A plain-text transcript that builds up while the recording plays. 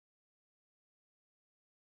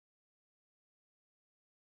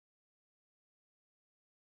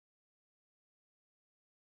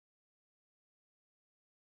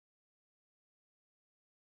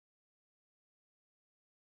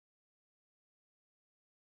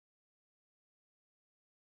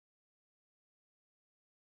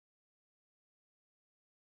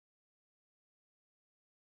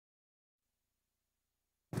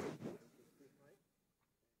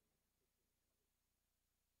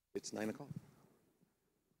It's 9 o'clock.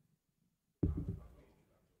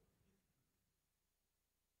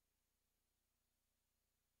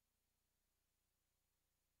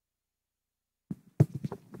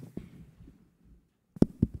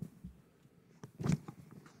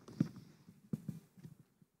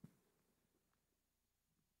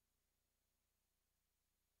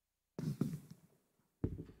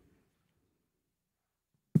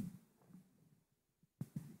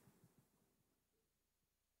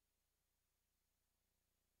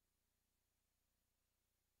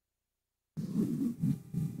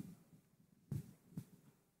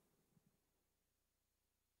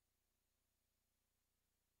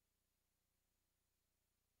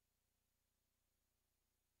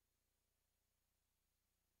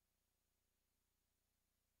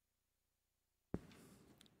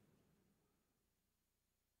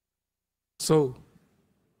 So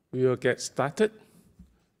we will get started.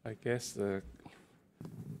 I guess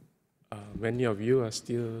many of you are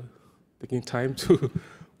still taking time to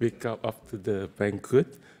wake up after the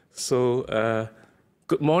banquet. So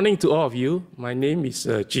good morning to all of you. My name is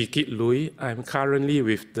Jikit Lui. I'm currently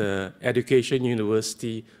with the Education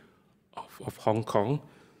University of Hong Kong.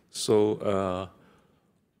 So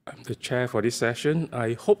I'm the chair for this session.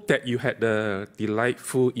 I hope that you had a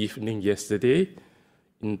delightful evening yesterday,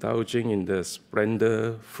 indulging in the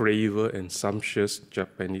splendor, flavor, and sumptuous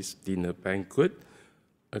Japanese dinner banquet,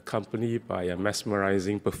 accompanied by a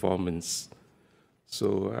mesmerizing performance.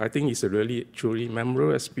 So I think it's a really, truly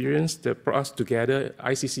memorable experience that brought us together,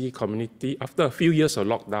 ICCE community, after a few years of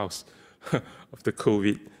lockdowns of the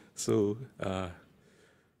COVID. So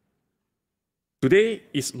today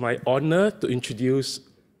it's my honor to introduce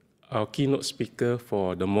our keynote speaker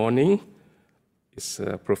for the morning. It's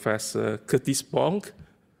Professor Curtis Bonk.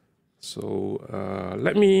 So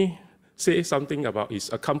let me say something about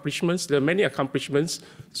his accomplishments. There are many accomplishments.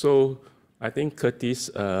 So I think Curtis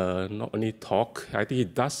not only talk, I think he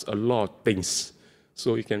does a lot of things.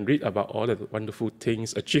 So you can read about all the wonderful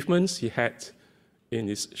things, achievements he had in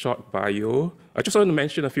his short bio. I just want to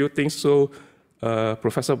mention a few things. So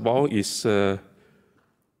Professor Bonk is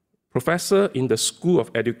professor in the School of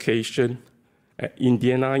Education at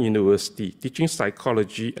Indiana University, teaching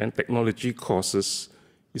psychology and technology courses.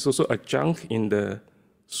 He's also adjunct in the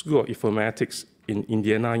School of Informatics in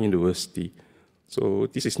Indiana University. So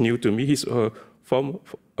this is new to me. He's a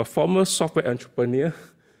former software entrepreneur,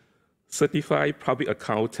 certified public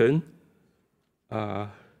accountant,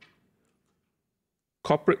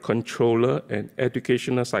 corporate controller, and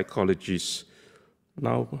educational psychologist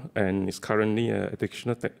now, and is currently an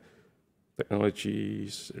educational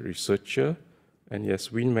technologies researcher, and he has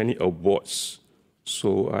won many awards.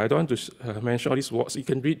 So I don't want to mention all these awards. You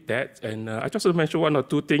can read that, and I just want to mention one or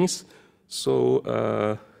two things. So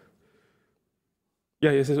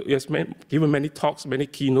yeah, he has given many talks, many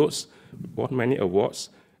keynotes, won many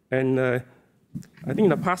awards, and I think in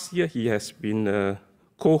the past year he has been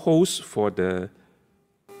co-host for the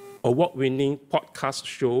award-winning podcast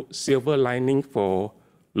show Silver Lining for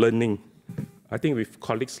Learning. I think with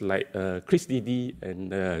colleagues like Chris Didi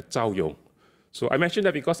and Zhao Yong. So I mentioned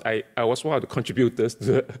that because I was one of the contributors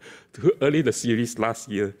to early the series last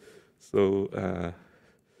year. So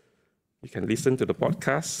you can listen to the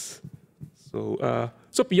podcast. So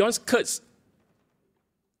beyond Kurt's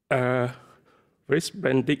very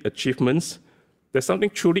splendid achievements, there's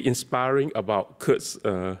something truly inspiring about Kurt's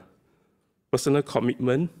personal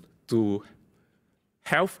commitment to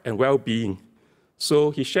health and well-being.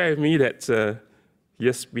 So he shared with me that he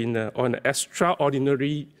has been on an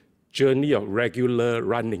extraordinary journey of regular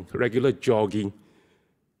running, regular jogging,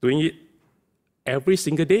 doing it every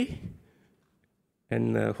single day.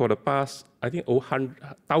 And for the past, I think,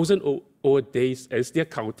 1,000 days, and still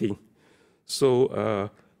counting. So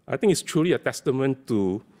I think it's truly a testament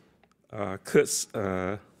to Kurt's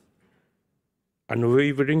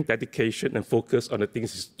unwavering dedication and focus on the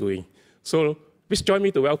things he's doing. So please join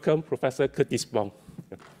me to welcome Professor Curtis Bonk.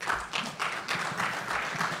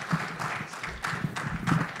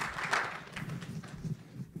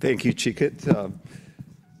 Thank you, Chikit.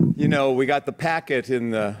 You know, we got the packet in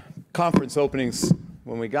the conference openings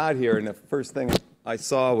when we got here, and the first thing I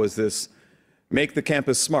saw was this, make the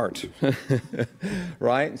campus smart,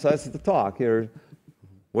 right? So that's the talk here.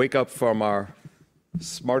 Wake up from our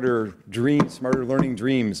smarter dreams, smarter learning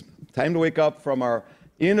dreams. Time to wake up from our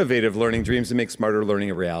innovative learning dreams and make smarter learning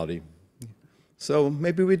a reality. So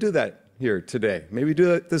maybe we do that here today. Maybe we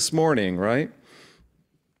do it this morning, right?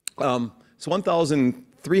 It's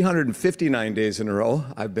 1,359 days in a row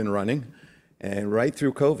I've been running, and right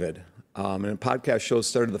through COVID. And a podcast show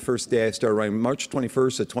started the first day I started running. March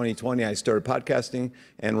 21st of 2020, I started podcasting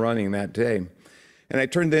and running that day. And I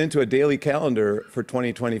turned it into a daily calendar for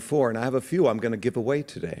 2024, and I have a few I'm going to give away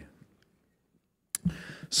today.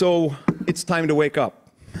 So it's time to wake up.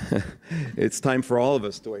 It's time for all of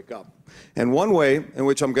us to wake up. And one way in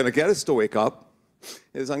which I'm going to get us to wake up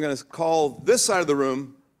is I'm going to call this side of the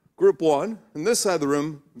room Group 1, and this side of the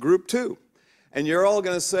room Group 2. And you're all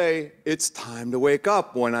going to say, it's time to wake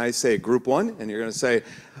up when I say Group 1, and you're going to say,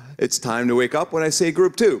 it's time to wake up when I say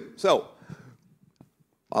Group 2. So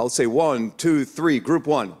I'll say 1, 2, 3, Group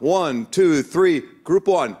 1. 1, 2, 3, Group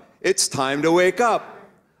 1. It's time to wake up.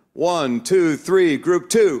 1, 2, 3, Group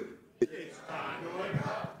 2. It's time to wake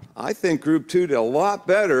up. I think Group 2 did a lot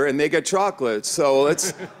better, and they get chocolates. So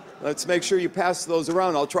let's make sure you pass those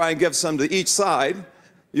around. I'll try and give some to each side.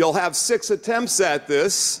 You'll have 6 attempts at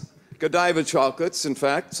this. Godiva chocolates, in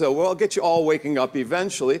fact. So we'll get you all waking up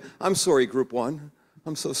eventually. I'm sorry, Group 1.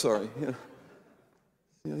 I'm so sorry.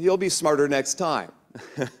 You'll be smarter next time.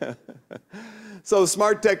 So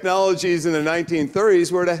smart technologies in the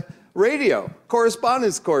 1930s were the radio,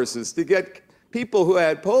 correspondence courses to get people who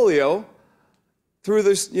had polio through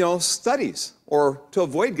their studies or to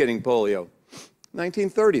avoid getting polio.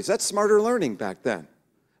 1930s, that's smarter learning back then.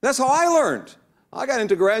 That's how I learned. I got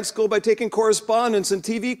into grad school by taking correspondence and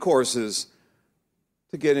TV courses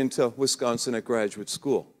to get into Wisconsin at graduate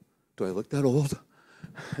school. Do I look that old?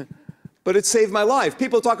 But it saved my life.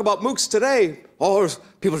 People talk about MOOCs today. Oh, there's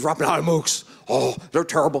people dropping out of MOOCs. Oh, they're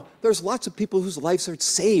terrible. There's lots of people whose lives are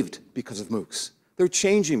saved because of MOOCs. They're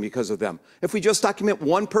changing because of them. If we just document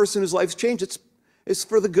one person whose life's changed, it's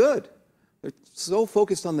for the good. They're so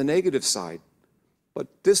focused on the negative side.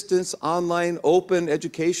 But distance, online, open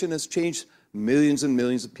education has changed millions and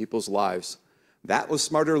millions of people's lives. That was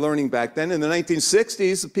smarter learning back then. In the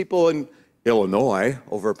 1960s, the people in Illinois,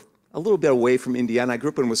 over a little bit away from Indiana. I grew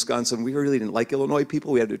up in Wisconsin. We really didn't like Illinois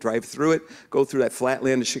people. We had to drive through it, go through that flat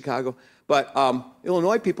land of Chicago. But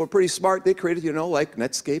Illinois people are pretty smart. They created, like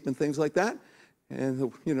Netscape and things like that.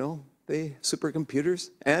 And, they supercomputers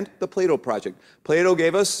and the Plato project. Plato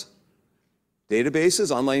gave us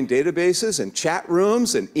databases, online databases, and chat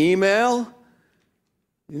rooms, and email,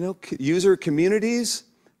 user communities,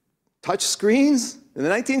 touch screens. In the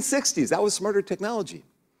 1960s, that was smarter technology.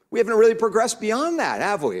 We haven't really progressed beyond that,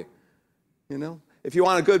 have we? If you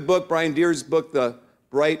want a good book, Brian Deere's book, The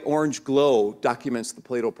Bright Orange Glow, documents the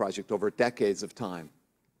Plato project over decades of time.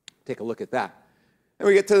 Take a look at that. And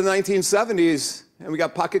we get to the 1970s, and we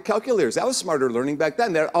got pocket calculators. That was smarter learning back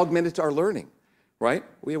then. That augmented our learning, right?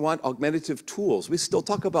 We want augmentative tools. We still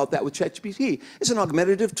talk about that with ChatGPT. It's an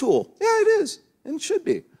augmentative tool. Yeah, it is, and it should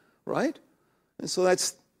be, right? And so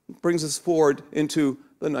that brings us forward into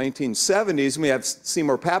the 1970s. We have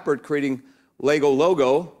Seymour Papert creating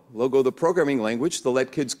Logo, the programming language, to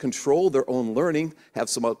let kids control their own learning, have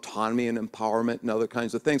some autonomy and empowerment and other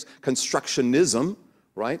kinds of things. Constructionism,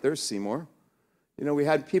 right? There's Seymour. We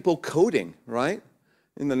had people coding, right?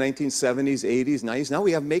 In the 1970s, 80s, 90s. Now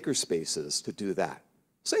we have maker spaces to do that.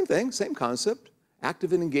 Same thing, same concept.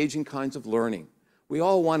 Active and engaging kinds of learning. We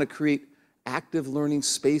all want to create active learning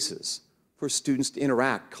spaces for students to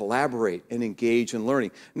interact, collaborate, and engage in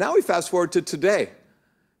learning. Now we fast forward to today,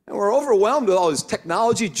 and we're overwhelmed with all this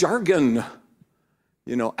technology jargon.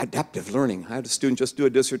 Adaptive learning. I had a student just do a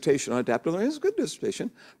dissertation on adaptive learning. It's a good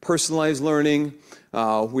dissertation. Personalized learning.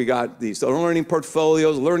 We got these learning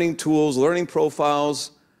portfolios, learning tools, learning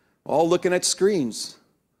profiles, all looking at screens.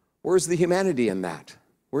 Where's the humanity in that?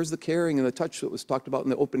 Where's the caring and the touch that was talked about in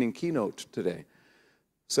the opening keynote today?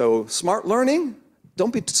 So smart learning,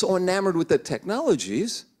 don't be so enamored with the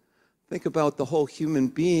technologies. Think about the whole human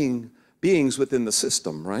beings within the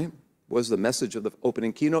system, right? Was the message of the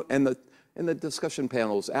opening keynote and the discussion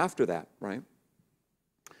panels after that, right?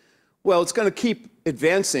 Well, it's going to keep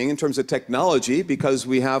advancing in terms of technology because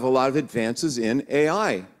we have a lot of advances in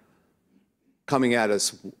AI coming at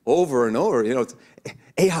us over and over.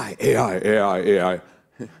 AI.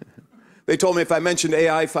 They told me if I mentioned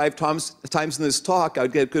AI 5 times in this talk,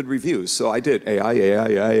 I'd get good reviews. So I did.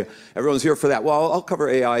 AI. Everyone's here for that. Well, I'll cover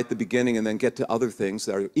AI at the beginning and then get to other things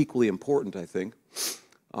that are equally important, I think.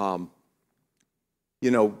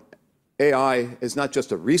 AI is not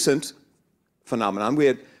just a recent phenomenon. We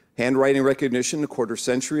had handwriting recognition a quarter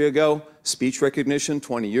century ago, speech recognition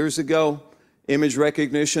 20 years ago, image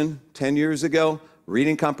recognition 10 years ago,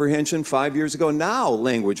 reading comprehension 5 years ago, now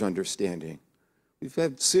language understanding. We've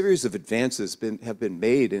had a series of advances have been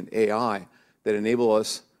made in AI that enable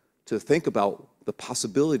us to think about the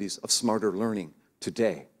possibilities of smarter learning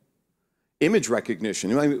today. image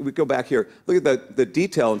recognition. I mean, we go back here, look at the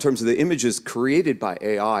detail in terms of the images created by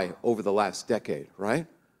AI over the last decade, right?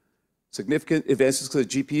 Significant advances to the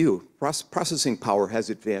GPU. Processing power has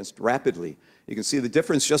advanced rapidly. You can see the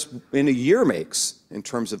difference just in a year makes in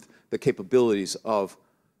terms of the capabilities of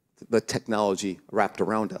the technology wrapped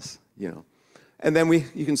around us, you know. And then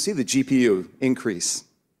you can see the GPU increase.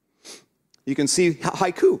 You can see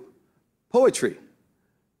haiku, poetry,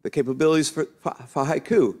 the capabilities for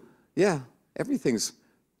haiku. Yeah, everything's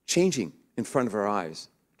changing in front of our eyes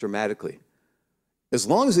dramatically. As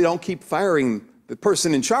long as they don't keep firing the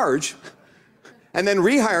person in charge and then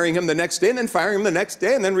rehiring him the next day and then firing him the next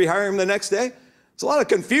day and then rehiring him the next day. There's a lot of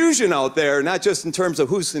confusion out there, not just in terms of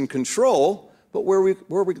who's in control, but where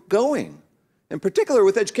we're going. In particular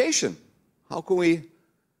with education. How can we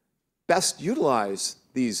best utilize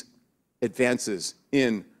these advances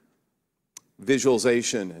in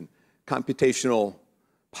visualization and computational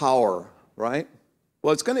power, right?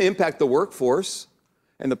 Well, it's going to impact the workforce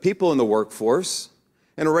and the people in the workforce.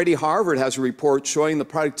 And already Harvard has a report showing the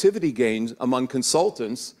productivity gains among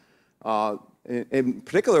consultants, in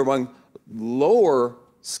particular among lower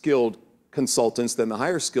skilled consultants than the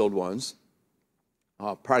higher skilled ones,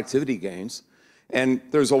 productivity gains. And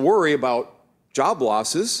there's a worry about job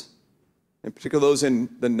losses, in particular those in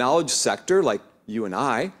the knowledge sector like you and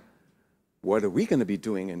I. What are we going to be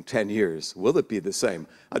doing in 10 years? Will it be the same?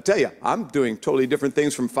 I'll tell you, I'm doing totally different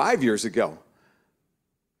things from 5 years ago.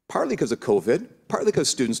 Partly because of COVID, partly because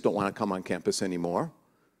students don't want to come on campus anymore.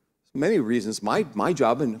 Many reasons. My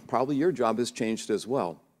job and probably your job has changed as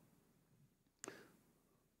well.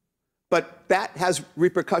 But that has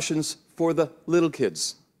repercussions for the little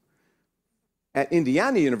kids. At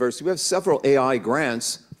Indiana University, we have several AI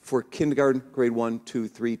grants for kindergarten, grade 1, 2,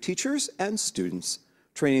 3 teachers and students,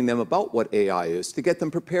 training them about what AI is to get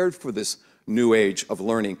them prepared for this new age of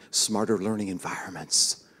learning, smarter learning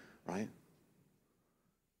environments, right?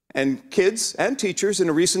 And kids and teachers in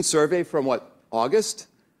a recent survey from August,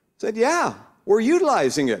 said, yeah, we're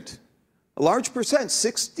utilizing it. A large percent,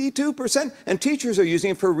 62%, and teachers are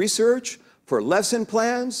using it for research, for lesson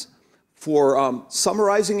plans, for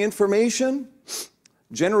summarizing information,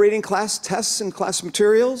 generating class tests and class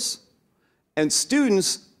materials, and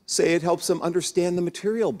students say it helps them understand the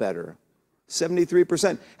material better.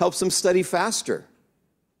 73% helps them study faster,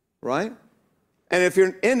 right? And if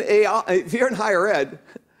you're in AI, if you're in higher ed,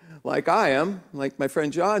 like I am, like my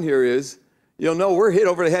friend John here is, you'll know we're hit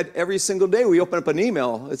over the head every single day. We open up an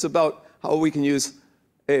email. It's about how we can use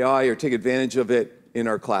AI or take advantage of it in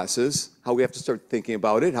our classes, how we have to start thinking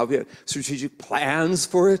about it, how we have strategic plans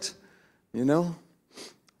for it, you know?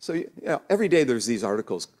 So every day there's these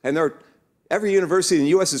articles. And every university in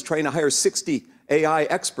the US is trying to hire 60 AI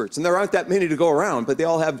experts. And there aren't that many to go around, but they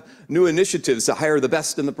all have new initiatives to hire the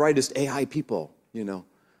best and the brightest AI people, you know?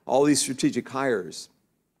 All these strategic hires.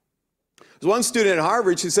 There's one student at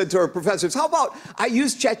Harvard, she said to her professors, how about I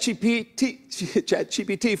use ChatGPT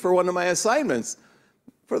for one of my assignments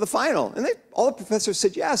for the final? And all the professors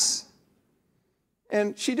said yes.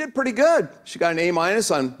 And she did pretty good. She got an A-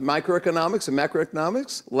 on microeconomics and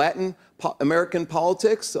macroeconomics, Latin American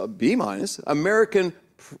politics, a B-. American,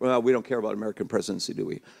 we don't care about American presidency, do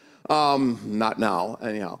we? Not now,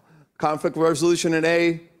 anyhow. Conflict resolution an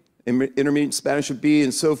A, intermediate Spanish a B,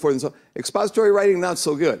 and so forth and so on. Expository writing, not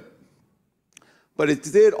so good. But it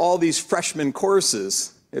did all these freshman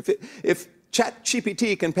courses. If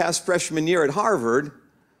ChatGPT can pass freshman year at Harvard,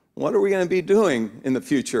 what are we going to be doing in the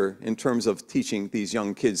future in terms of teaching these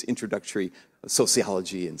young kids introductory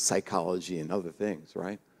sociology and psychology and other things,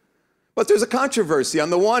 right? But there's a controversy. On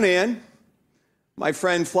the one hand, my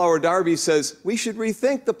friend Flower Darby says we should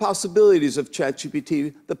rethink the possibilities of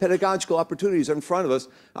ChatGPT. The pedagogical opportunities are in front of us.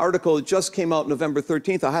 An article that just came out November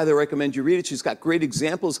 13th. I highly recommend you read it. She's got great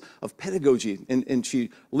examples of pedagogy, and she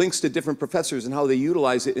links to different professors and how they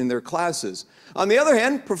utilize it in their classes. On the other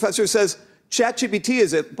hand, professor says ChatGPT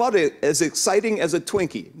is about as exciting as a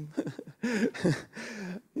Twinkie.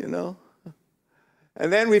 You know?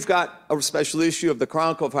 And then we've got a special issue of the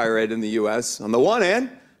Chronicle of Higher Ed in the US. On the one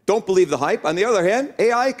hand, don't believe the hype. On the other hand,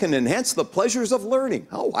 AI can enhance the pleasures of learning.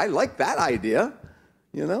 Oh, I like that idea.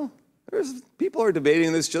 You know, people are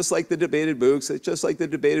debating this just like the debated MOOCs, just like the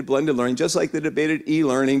debated blended learning, just like the debated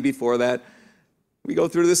e-learning before that. We go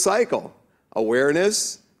through this cycle.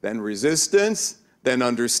 Awareness, then resistance, then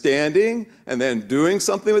understanding, and then doing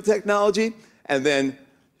something with technology, and then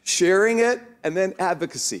sharing it, and then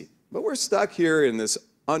advocacy. But we're stuck here in this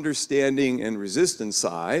understanding and resistance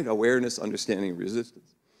side, awareness, understanding,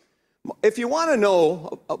 resistance. If you want to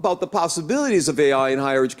know about the possibilities of AI in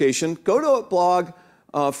higher education, go to a blog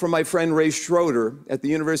from my friend Ray Schroeder at the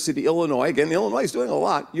University of Illinois. Again, Illinois is doing a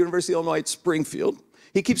lot. University of Illinois at Springfield.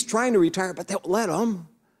 He keeps trying to retire, but they won't let him.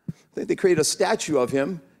 I think they create a statue of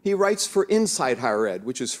him. He writes for Inside Higher Ed,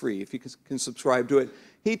 which is free if you can subscribe to it.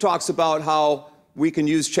 He talks about how we can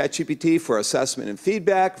use ChatGPT for assessment and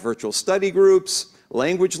feedback, virtual study groups,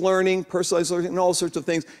 language learning, personalized learning, and all sorts of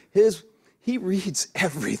things. He reads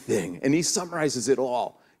everything, and he summarizes it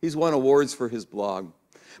all. He's won awards for his blog.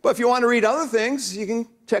 But if you want to read other things, you can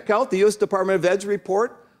check out the U.S. Department of Ed's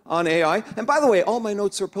report on AI. And by the way, all my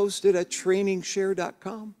notes are posted at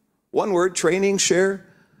trainingshare.com. One word, TrainingShare.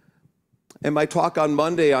 And my talk on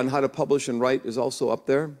Monday on how to publish and write is also up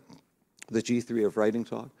there, the G3 of writing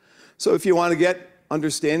talk. So if you want to get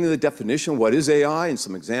understanding the definition, what is AI, and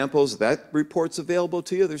some examples, that report's available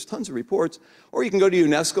to you. There's tons of reports. Or you can go to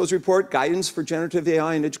UNESCO's report, Guidance for Generative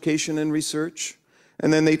AI in Education and Research.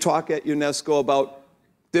 And then they talk at UNESCO about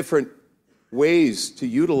different ways to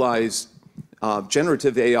utilize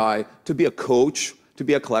generative AI to be a coach, to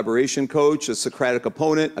be a collaboration coach, a Socratic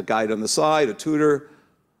opponent, a guide on the side, a tutor,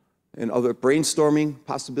 and other brainstorming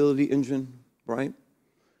possibility engine, right?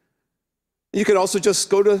 You could also just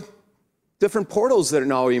go to different portals that are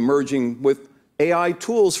now emerging with AI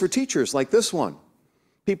tools for teachers, like this one.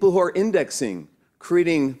 People who are indexing,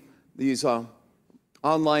 creating these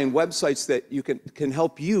online websites that you can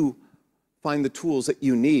help you find the tools that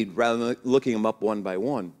you need rather than looking them up one by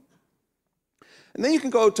one. And then you can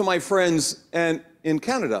go to my friends in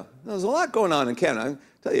Canada. There's a lot going on in Canada.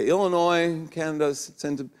 I tell you, Illinois, Canada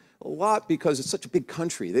tend to a lot because it's such a big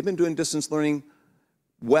country. They've been doing distance learning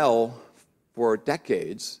well for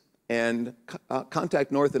decades. And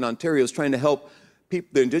Contact North in Ontario is trying to help the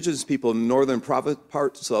Indigenous people in the northern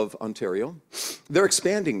parts of Ontario. They're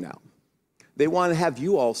expanding now. They want to have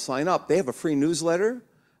you all sign up. They have a free newsletter.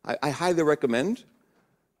 I highly recommend.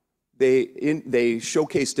 They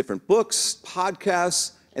showcase different books,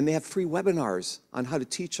 podcasts, and they have free webinars on how to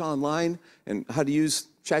teach online and how to use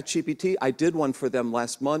ChatGPT. I did one for them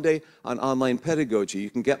last Monday on online pedagogy. You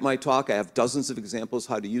can get my talk. I have dozens of examples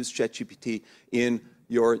how to use ChatGPT in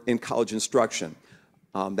college instruction.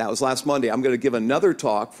 That was last Monday. I'm going to give another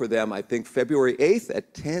talk for them, I think February 8th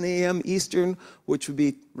at 10 a.m. Eastern, which would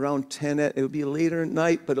be around 10. It would be later at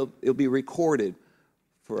night, but it'll be recorded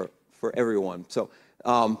for everyone. So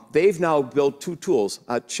they've now built two tools,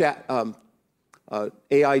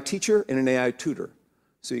 AI teacher and an AI tutor.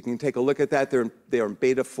 So you can take a look at that. They're in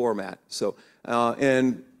beta format. So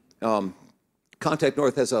Contact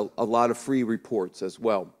North has a lot of free reports as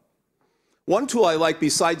well. One tool I like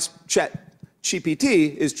besides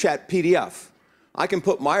ChatGPT is ChatPDF. I can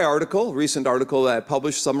put my article, recent article that I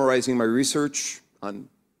published summarizing my research on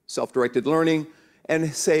self-directed learning,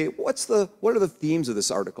 and say, what are the themes of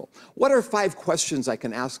this article? What are 5 questions I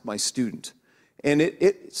can ask my student? And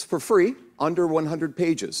it's for free, under 100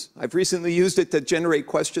 pages. I've recently used it to generate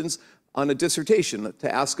questions on a dissertation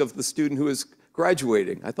to ask of the student who is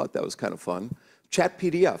graduating. I thought that was kind of fun.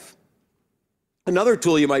 ChatPDF. Another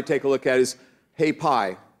tool you might take a look at is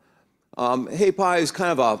HeyPi. HeyPi is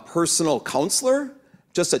kind of a personal counselor,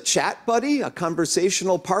 just a chat buddy, a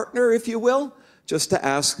conversational partner, if you will, just to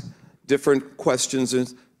ask different questions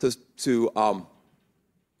and to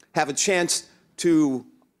have a chance to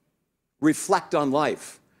reflect on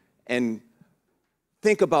life and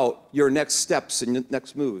think about your next steps and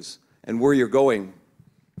next moves and where you're going.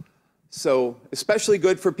 So especially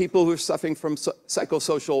good for people who are suffering from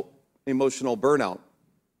psychosocial emotional burnout.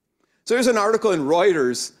 So here's an article in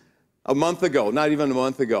Reuters a month ago, not even a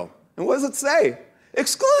month ago. And what does it say?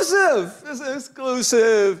 Exclusive! It's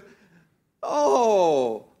exclusive.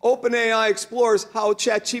 Oh, OpenAI explores how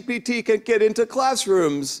ChatGPT can get into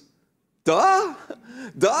classrooms. Duh?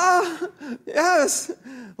 Duh? Yes.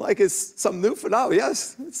 Like it's some new phenomenon.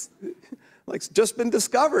 Yes. It's like it's just been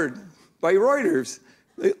discovered by Reuters.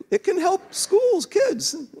 It can help schools,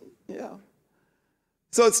 kids. Yeah.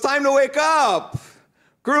 So it's time to wake up.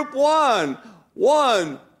 Group 1.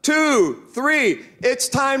 1, 2, 3. It's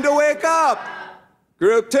time to wake up.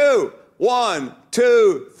 Group 2. 1,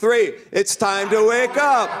 2, 3. It's time to wake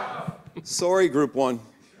up. Sorry, Group 1.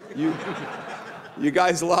 You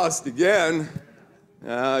guys lost again.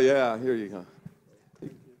 Yeah, here you go.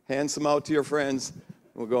 Hand some out to your friends.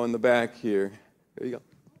 We'll go in the back here. There you go.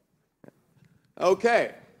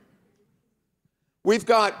 Okay. We've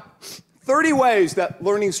got 30 ways that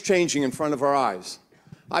learning's changing in front of our eyes.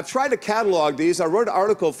 I've tried to catalog these. I wrote an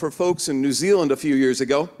article for folks in New Zealand a few years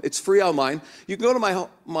ago. It's free online. You can go to my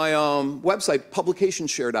website,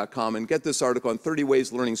 publicationshare.com, and get this article on 30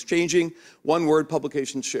 ways learning's changing. One word,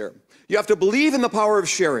 publication share. You have to believe in the power of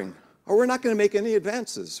sharing, or we're not going to make any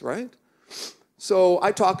advances, right? So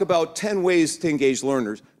I talk about 10 ways to engage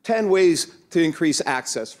learners, 10 ways to increase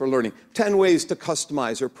access for learning, 10 ways to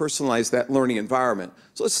customize or personalize that learning environment.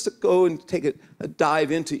 So let's go and take a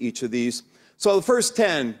dive into each of these. So the first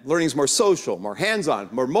 10, learning is more social, more hands-on,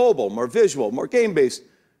 more mobile, more visual, more game-based,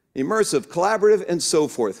 immersive, collaborative, and so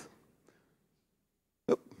forth.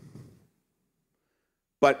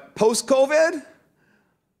 But post-COVID,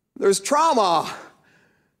 there's trauma.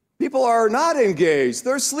 People are not engaged.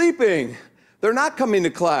 They're sleeping. They're not coming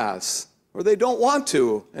to class, or they don't want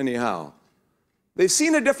to anyhow. They've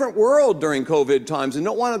seen a different world during COVID times and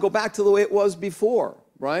don't want to go back to the way it was before,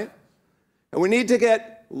 right? And we need to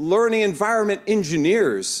get learning environment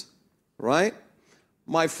engineers, right?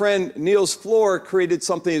 My friend Niels Floor created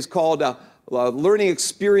something that's called a learning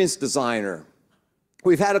experience designer.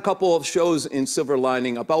 We've had a couple of shows in Silver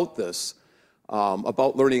Lining about this,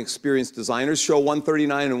 about learning experience designers, show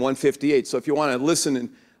 139 and 158. So if you want to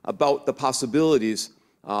listen about the possibilities,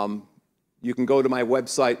 you can go to my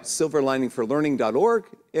website, silverliningforlearning.org,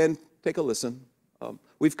 and take a listen.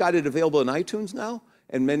 We've got it available in iTunes now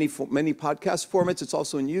and many podcast formats. It's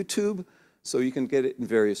also in YouTube, so you can get it in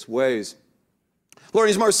various ways. Learning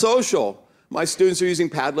is more social. My students are using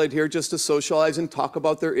Padlet here just to socialize and talk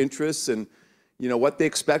about their interests and what they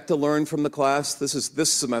expect to learn from the class. This is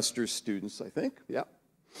this semester's students, I think. Yeah.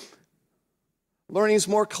 Learning is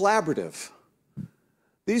more collaborative.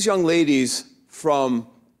 These young ladies from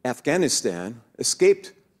Afghanistan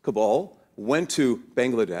escaped Kabul, went to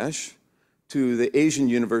Bangladesh, to the Asian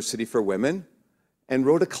University for Women, and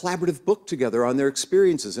wrote a collaborative book together on their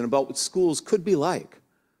experiences and about what schools could be like,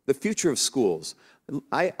 the future of schools.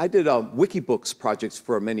 I did Wikibooks projects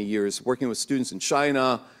for many years, working with students in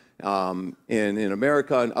China, in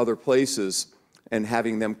America and other places, and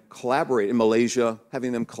having them collaborate in Malaysia,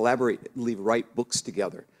 having them collaboratively write books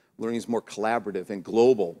together. Learning is more collaborative and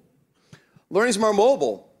global. Learning is more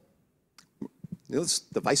mobile.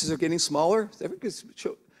 Devices are getting smaller. Everybody's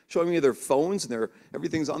showing me their phones, and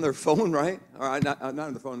everything's on their phone, right? Or not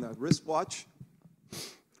on the phone, a wristwatch.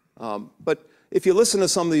 But if you listen to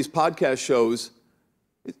some of these podcast shows,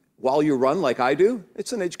 while you run like I do,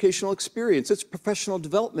 it's an educational experience. It's professional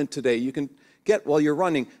development today you can get while you're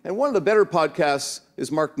running. And one of the better podcasts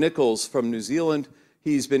is Mark Nichols from New Zealand.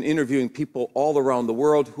 He's been interviewing people all around the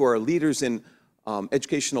world who are leaders in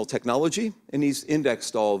educational technology, and he's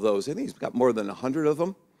indexed all of those. I think he's got more than 100 of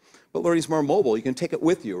them. But learning is more mobile. You can take it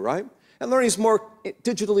with you, right? And learning is more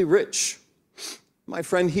digitally rich. My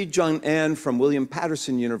friend Hee-Jung An from William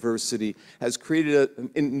Patterson University has created,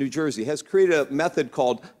 in New Jersey, has created a method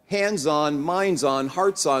called hands-on, minds-on,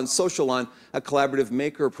 hearts-on, social-on, a collaborative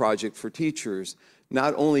maker project for teachers,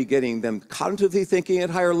 not only getting them cognitively thinking at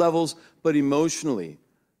higher levels, but emotionally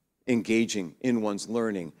engaging in one's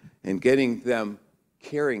learning and getting them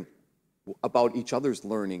caring about each other's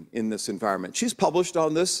learning in this environment. She's published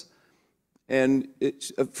on this, and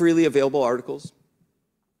it's freely available articles.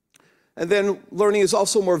 And then learning is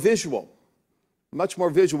also more visual, much more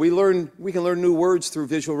visual. We can learn new words through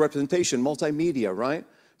visual representation, multimedia, right?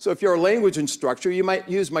 So if you're a language instructor, you might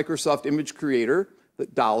use Microsoft Image Creator,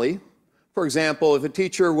 DALL-E. For example, if a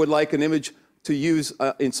teacher would like an image to use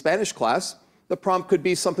in Spanish class, the prompt could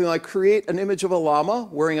be something like, create an image of a llama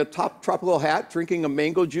wearing a tropical hat, drinking a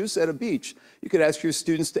mango juice at a beach. You could ask your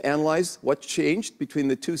students to analyze what changed between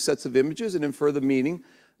the two sets of images and infer the meaning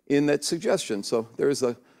in that suggestion. So there's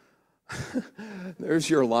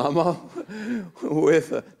your llama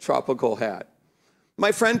with a tropical hat.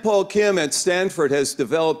 My friend Paul Kim at Stanford has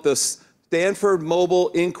developed the Stanford Mobile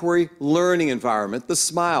Inquiry Learning Environment, the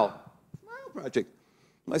SMILE project.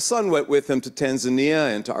 My son went with him to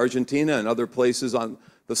Tanzania and to Argentina and other places on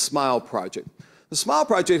the SMILE project. The SMILE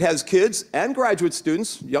project has kids and graduate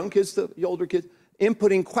students, young kids to older kids,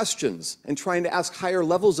 inputting questions and trying to ask higher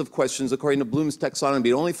levels of questions according to Bloom's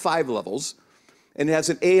taxonomy, only 5 levels. And it has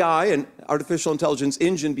an AI, an artificial intelligence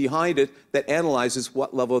engine behind it that analyzes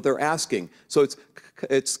what level they're asking. So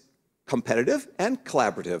it's competitive and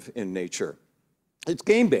collaborative in nature. It's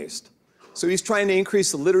game-based. So he's trying to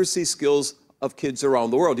increase the literacy skills of kids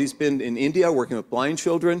around the world. He's been in India working with blind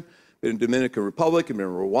children, been in Dominican Republic, been in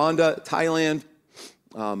Rwanda, Thailand,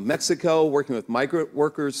 Mexico, working with migrant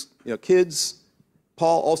workers, kids.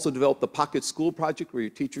 Paul also developed the Pocket School Project, where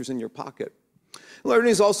your teacher's in your pocket.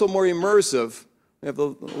 Learning is also more immersive. We have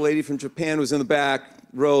the lady from Japan who's in the back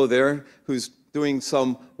row there, who's doing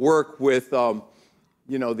some work with,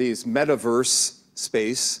 these metaverse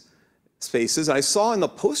spaces. I saw in the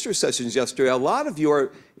poster sessions yesterday, a lot of you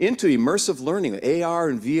are into immersive learning, AR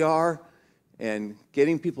and VR, and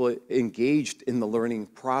getting people engaged in the learning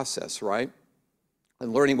process, right?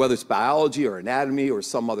 And learning whether it's biology or anatomy or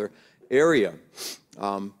some other area.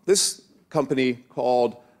 This company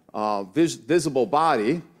called Visible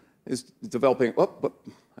Body is developing, I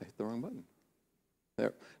hit the wrong button.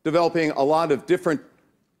 There. Developing a lot of different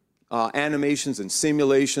animations and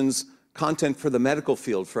simulations, content for the medical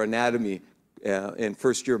field, for anatomy and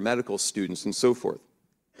first-year medical students and so forth.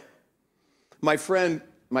 My friend,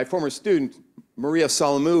 my former student, Maria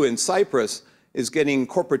Salamou in Cyprus, is getting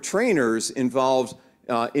corporate trainers involved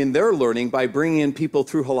in their learning by bringing in people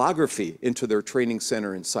through holography into their training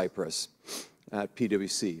center in Cyprus at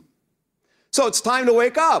PwC. So it's time to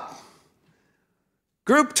wake up.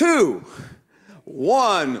 Group 2.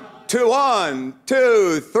 1, 2, 1,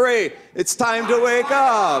 2, 3. It's time to wake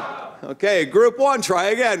up. Okay, group 1, try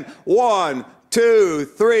again. 1, 2,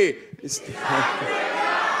 3.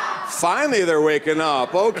 Finally, they're waking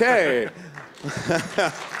up. Okay.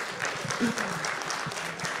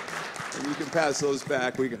 You can pass those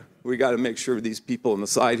back. We got to make sure these people on the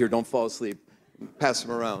side here don't fall asleep. Pass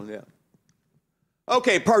them around, yeah.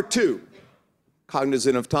 Okay, part 2.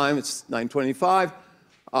 Cognizant of time, it's 9:25.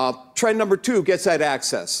 Trend number 2 gets at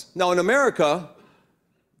access. Now in America,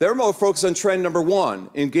 they're more focused on trend number 1,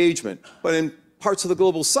 engagement. But in parts of the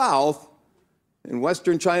global south, in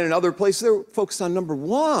Western China and other places, they're focused on number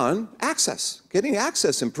 1, access, getting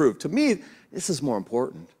access improved. To me, this is more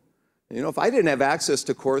important. You know, if I didn't have access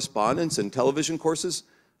to correspondence and television courses,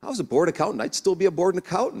 I was a board accountant, I'd still be a board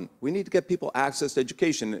accountant. We need to get people access to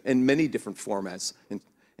education in many different formats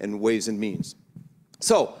and ways and means.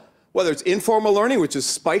 So, whether it's informal learning, which is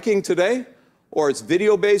spiking today, or it's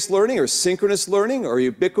video-based learning, or synchronous learning, or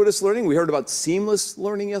ubiquitous learning. We heard about seamless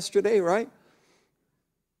learning yesterday, right?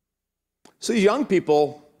 So young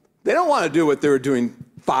people, they don't want to do what they were doing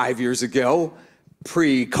 5 years ago,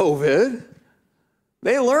 pre-COVID.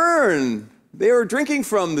 They learn. They are drinking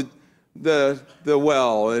from the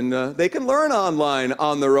well, and they can learn online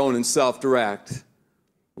on their own and self-direct.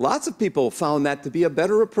 Lots of people found that to be a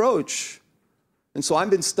better approach. And so I've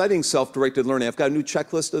been studying self-directed learning. I've got a new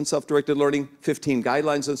checklist on self-directed learning, 15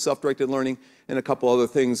 guidelines on self-directed learning, and a couple other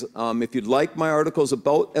things. If you'd like my articles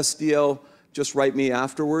about SDL, just write me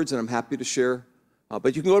afterwards, and I'm happy to share.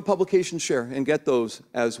 But you can go to Publication Share and get those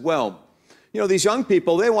as well. You know, these young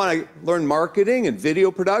people, they want to learn marketing and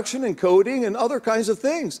video production and coding and other kinds of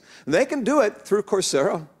things. And they can do it through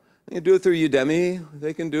Coursera. They can do it through Udemy.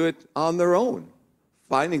 They can do it on their own,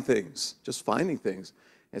 finding things, just finding things.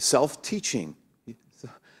 And self-teaching.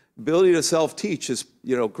 Ability to self-teach is,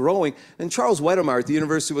 you know, growing. And Charles Wedemeyer at the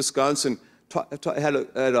University of Wisconsin had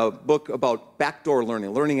a book about backdoor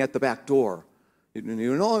learning, learning at the back door. You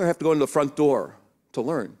no longer have to go into the front door to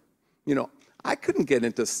learn. You know, I couldn't get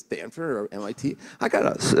into Stanford or MIT. I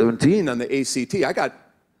got a 17 on the ACT.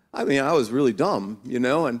 I was really dumb, you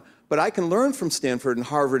know, but I can learn from Stanford and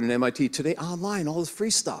Harvard and MIT today online, all this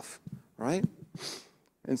free stuff, right?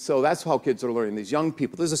 And so that's how kids are learning, these young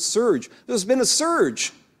people. There's a surge. There's been a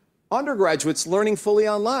surge. Undergraduates learning fully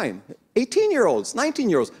online. 18-year-olds,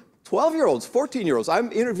 19-year-olds, 12-year-olds, 14-year-olds. I'm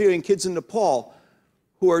interviewing kids in Nepal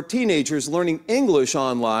who are teenagers learning English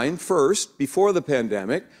online first, before the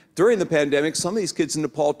pandemic. During the pandemic, some of these kids in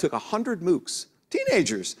Nepal took 100 MOOCs,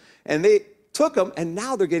 teenagers, and they took them, and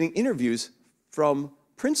now they're getting interviews from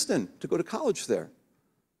Princeton to go to college there.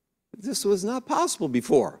 This was not possible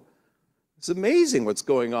before. It's amazing what's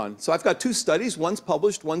going on. So I've got 2 studies, one's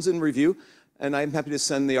published, one's in review, and I'm happy to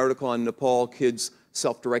send the article on Nepal kids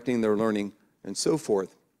self-directing their learning and so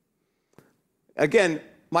forth. Again,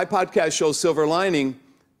 my podcast show, Silver Lining,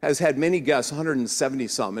 has had many guests, 170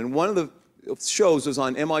 some, and one of the shows was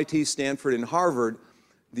on MIT, Stanford, and Harvard,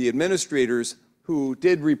 the administrators who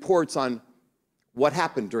did reports on what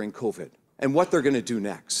happened during COVID and what they're going to do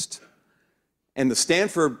next. And the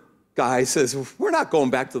Stanford guy says, we're not going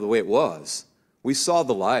back to the way it was. We saw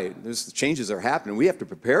the light. The changes are happening. We have to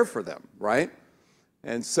prepare for them, right?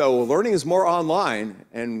 And so learning is more online,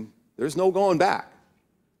 and there's no going back.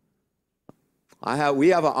 We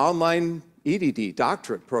have an online EDD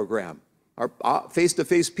doctorate program. Our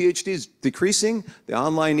face-to-face PhD is decreasing. The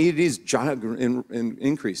online EDD is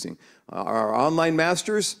increasing. Our online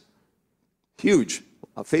masters, huge.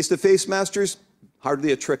 Face-to-face masters,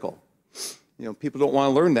 hardly a trickle. You know, people don't want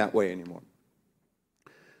to learn that way anymore.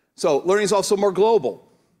 So learning is also more global.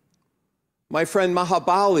 My friend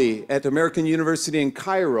Mahabali at American University in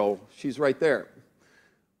Cairo, she's right there.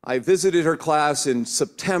 I visited her class in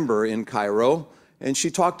September in Cairo, and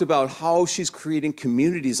she talked about how she's creating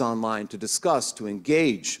communities online to discuss, to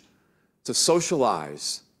engage, to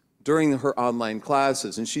socialize during her online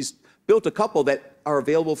classes. And she's built a couple that are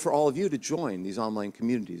available for all of you to join these online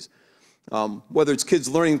communities. Whether it's kids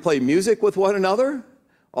learning to play music with one another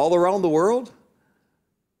all around the world,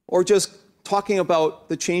 or just talking about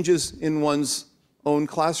the changes in one's own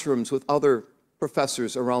classrooms with other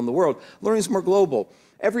professors around the world. Learning is more global.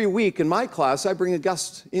 Every week in my class, I bring a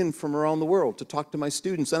guest in from around the world to talk to my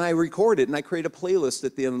students, and I record it, and I create a playlist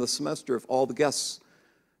at the end of the semester of all the guests.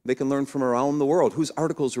 They can learn from around the world, whose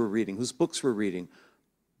articles we're reading, whose books we're reading.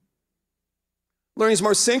 Learning is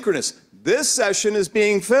more synchronous. This session is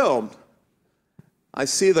being filmed. I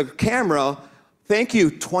see the camera. Thank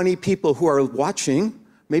you, 20 people who are watching.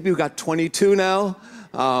 Maybe we've got 22 now.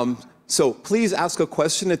 So please ask a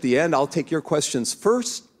question at the end. I'll take your questions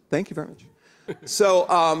first. Thank you very much. So,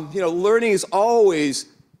 learning is always,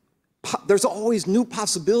 there's always new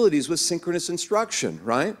possibilities with synchronous instruction,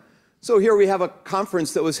 right? So here we have a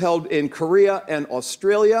conference that was held in Korea and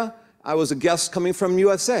Australia. I was a guest coming from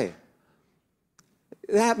USA.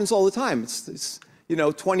 It happens all the time. It's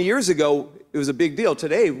 20 years ago, it was a big deal.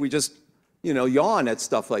 Today, we just, yawn at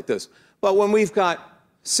stuff like this. But when we've got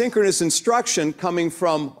synchronous instruction coming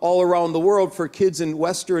from all around the world for kids in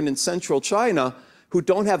Western and Central China who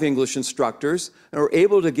don't have English instructors and are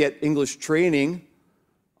able to get English training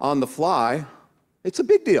on the fly, it's a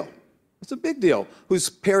big deal. It's a big deal. Whose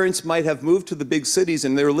parents might have moved to the big cities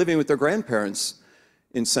and they're living with their grandparents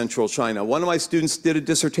in Central China. One of my students did a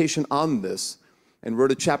dissertation on this and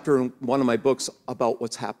wrote a chapter in one of my books about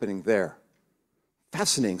what's happening there.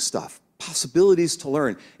 Fascinating stuff. Possibilities to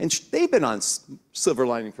learn. And they've been on Silver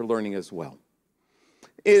Lining for Learning as well.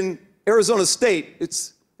 In Arizona State,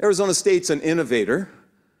 Arizona State's an innovator.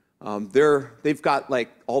 They've got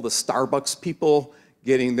like all the Starbucks people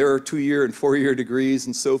getting their 2-year and 4-year degrees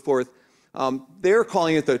and so forth. They're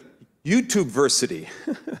calling it the YouTubeversity.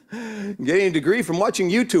 Getting a degree from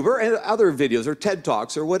watching YouTube or other videos or TED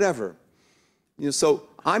Talks or whatever. So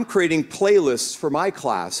I'm creating playlists for my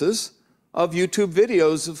classes of YouTube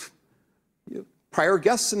videos of prior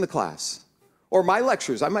guests in the class. Or my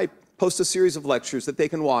lectures. I might post a series of lectures that they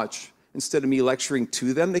can watch. Instead of me lecturing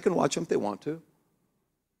to them, they can watch them if they want to.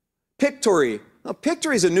 Pictory. Now,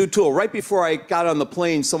 Pictory is a new tool. Right before I got on the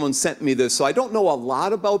plane, someone sent me this. So I don't know a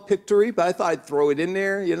lot about Pictory, but I thought I'd throw it in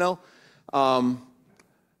there, In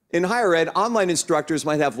higher ed, online instructors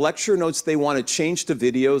might have lecture notes they want to change to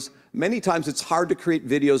videos. Many times it's hard to create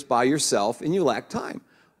videos by yourself, and you lack time.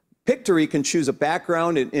 Pictory can choose a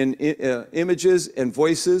background in images and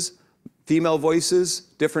voices, female voices,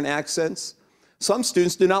 different accents. Some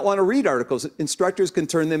students do not want to read articles. Instructors can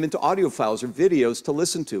turn them into audio files or videos to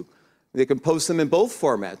listen to. They can post them in both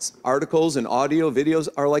formats. Articles and audio videos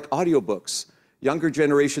are like audiobooks. Younger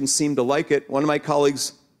generations seem to like it. One of my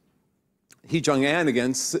colleagues, Hee-Jung An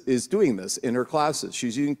again, is doing this in her classes.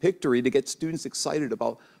 She's using Pictory to get students excited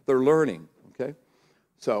about their learning, okay?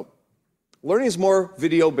 So, learning is more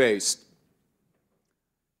video-based.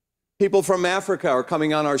 People from Africa are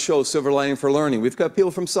coming on our show, Silver Lining for Learning. We've got people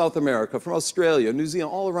from South America, from Australia, New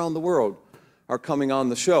Zealand, all around the world are coming on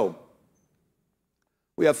the show.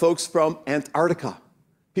 We have folks from Antarctica,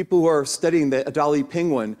 people who are studying the Adelie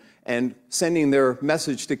penguin and sending their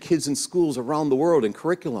message to kids in schools around the world in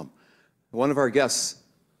curriculum. One of our guests.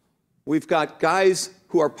 We've got guys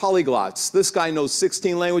who are polyglots. This guy knows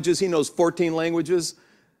 16 languages. He knows 14 languages.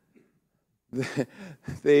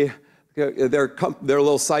 Their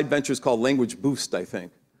little side venture is called Language Boost, I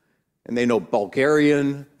think. And they know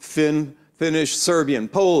Bulgarian, Finnish, Serbian,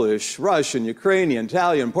 Polish, Russian, Ukrainian,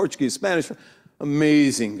 Italian, Portuguese, Spanish.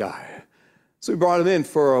 Amazing guy. So we brought him in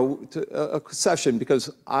for a session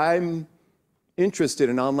because I'm interested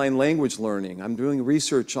in online language learning. I'm doing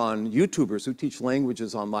research on YouTubers who teach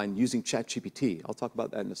languages online using ChatGPT. I'll talk about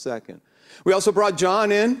that in a second. We also brought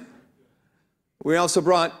John in. We also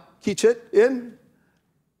brought Keynote in.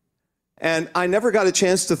 And I never got a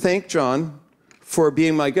chance to thank John for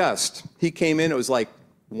being my guest. He came in, it was like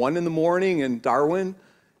 1 in the morning in Darwin,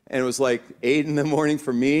 and it was like 8 in the morning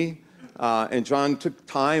for me. And John took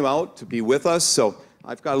time out to be with us, so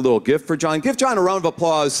I've got a little gift for John. Give John a round of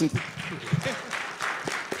applause.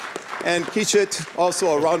 And Keynote, also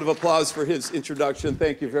a round of applause for his introduction.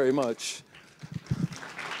 Thank you very much.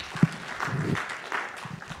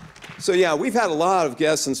 So yeah, we've had a lot of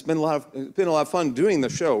guests, and it's been a lot of fun doing the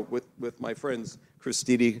show with my friends Chris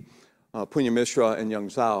Didi, Punya Mishra, and Young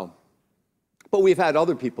Zhao. But we've had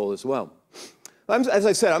other people as well. As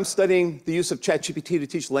I said, I'm studying the use of ChatGPT to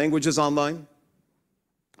teach languages online.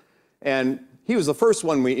 And he was the first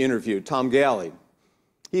one we interviewed, Tom Galley.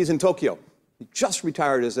 He's in Tokyo. He just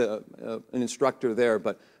retired as an instructor there,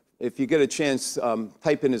 but if you get a chance,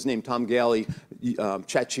 type in his name, Tom Galley,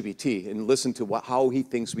 ChatGPT, and listen to how he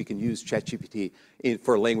thinks we can use ChatGPT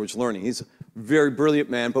for language learning. He's a very brilliant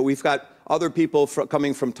man, but we've got other people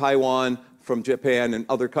coming from Taiwan, from Japan, and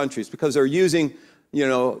other countries, because they're using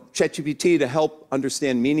ChatGPT to help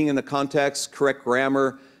understand meaning in the context, correct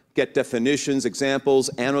grammar, get definitions, examples,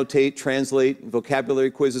 annotate, translate,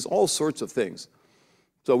 vocabulary quizzes, all sorts of things.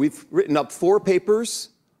 So we've written up 4 papers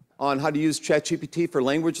on how to use ChatGPT for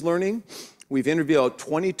language learning. We've interviewed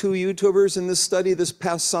 22 YouTubers in this study this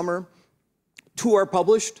past summer. 2 are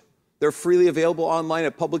published. They're freely available online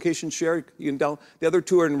at Publication Share. You can the other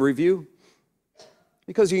 2 are in review.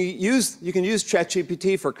 Because you can use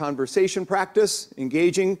ChatGPT for conversation practice,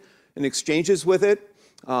 engaging in exchanges with it,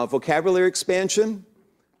 vocabulary expansion,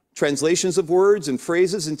 translations of words and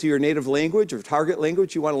phrases into your native language or target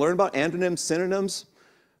language you want to learn about, antonyms, synonyms,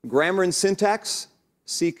 grammar and syntax,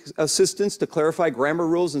 seek assistance to clarify grammar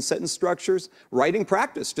rules and sentence structures, writing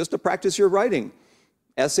practice, just to practice your writing,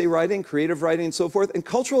 essay writing, creative writing, and so forth, and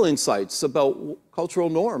cultural insights about cultural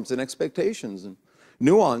norms and expectations and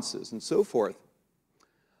nuances and so forth.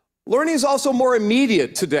 Learning is also more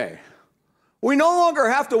immediate today. We no longer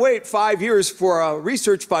have to wait 5 years for a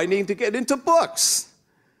research finding to get into books.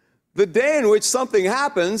 The day in which something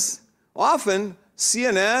happens, often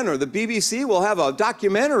CNN or the BBC will have a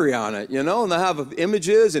documentary on it, and they'll have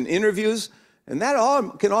images and interviews, and that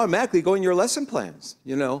all can automatically go in your lesson plans,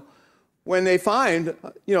 When they find,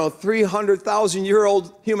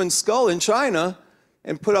 300,000-year-old human skull in China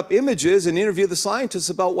and put up images and interview the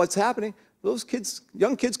scientists about what's happening, those kids,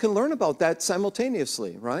 young kids can learn about that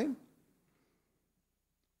simultaneously, right?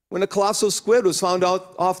 When a colossal squid was found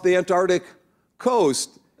out off the Antarctic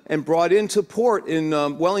coast and brought into port in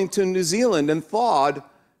Wellington, New Zealand, and thawed,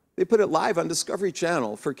 they put it live on Discovery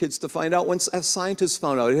Channel for kids to find out. When scientists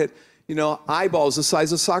found out, it had, eyeballs the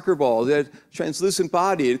size of soccer balls, it had translucent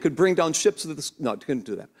body, it could bring down ships to the... No, it couldn't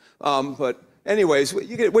do that. But anyways,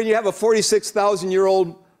 when you have a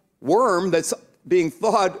 46,000-year-old worm that's being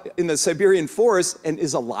thawed in the Siberian forest and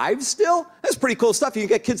is alive still, that's pretty cool stuff. You can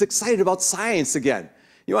get kids excited about science again.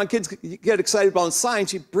 You want kids to get excited about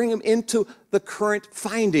science, you bring them into the current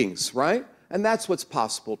findings, right? And that's what's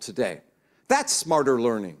possible today. That's smarter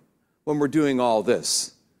learning when we're doing all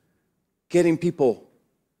this. Getting people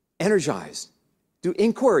energized, do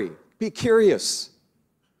inquiry, be curious.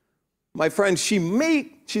 My friend Shimane,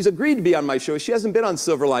 she's agreed to be on my show. She hasn't been on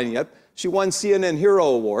Silver Lining yet. She won CNN Hero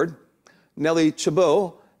Award. Nellie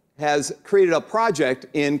Chabot has created a project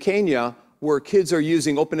in Kenya where kids are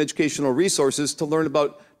using open educational resources to learn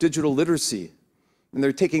about digital literacy. And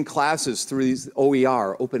they're taking classes through these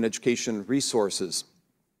OER, open education resources.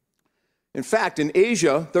 In fact, in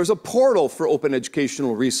Asia, there's a portal for open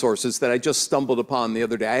educational resources that I just stumbled upon the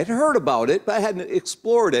other day. I had heard about it, but I hadn't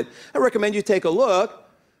explored it. I recommend you take a look.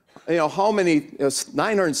 How many,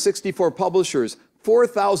 964 publishers,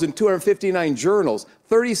 4,259 journals,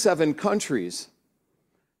 37 countries.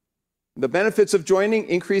 The benefits of joining: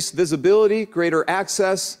 increased visibility, greater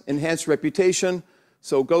access, enhanced reputation.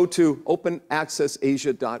 So go to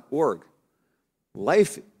openaccessasia.org.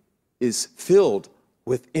 Life is filled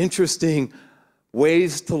with interesting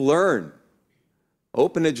ways to learn.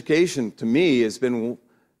 Open education, to me, has been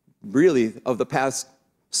really, of the past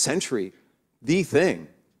century, the thing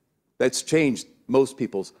that's changed most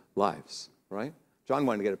people's lives, right? John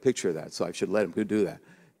wanted to get a picture of that, so I should let him go do that.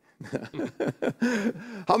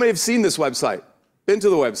 How many have seen this website? Been to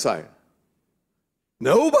the website?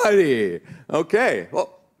 Nobody. Okay.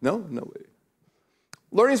 Well, nobody.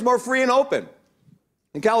 Learning's more free and open.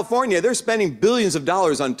 In California, they're spending billions of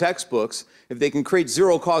dollars on textbooks. If they can create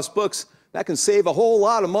zero-cost books, that can save a whole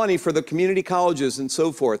lot of money for the community colleges and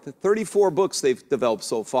so forth. 34 books they've developed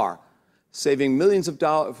so far, saving millions of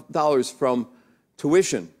dollars from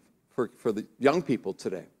tuition for the young people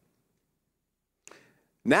today.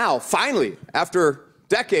 Now, finally, after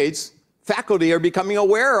decades, faculty are becoming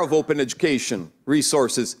aware of open education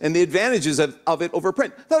resources and the advantages of it over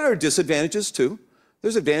print. There are disadvantages too.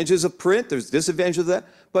 There's advantages of print, there's disadvantages of that,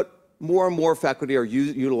 but more and more faculty are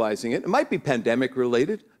utilizing it. It might be pandemic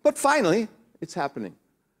related, but finally, it's happening.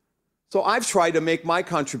 So I've tried to make my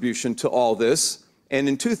contribution to all this, and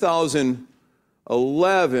in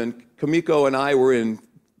 2011, Kamiko and I were in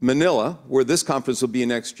Manila, where this conference will be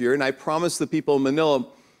next year, and I promised the people in Manila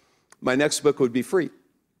my next book would be free.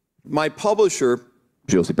 My publisher,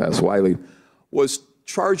 Josie Bass Wiley, was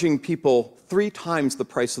charging people 3 times the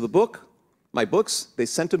price of the book, my books. They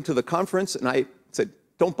sent them to the conference, and I said,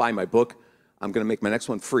 don't buy my book. I'm going to make my next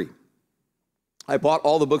one free. I bought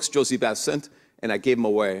all the books Josie Bass sent, and I gave them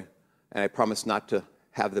away, and I promised not to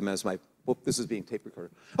have them as my book. This is being tape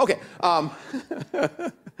recorded. Okay. I'm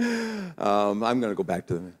going to go back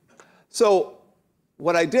to them. So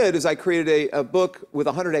what I did is I created a book with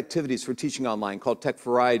 100 activities for teaching online called Tech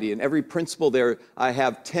Variety. And every principle there, I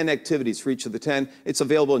have 10 activities for each of the 10. It's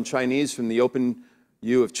available in Chinese from the Open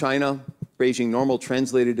U of China, Beijing Normal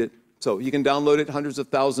translated it. So you can download it, hundreds of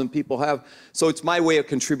thousands of people have. So it's my way of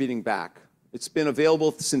contributing back. It's been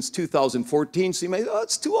available since 2014, so you may, oh,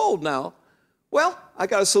 it's too old now. Well, I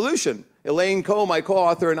got a solution. Elaine Coe, my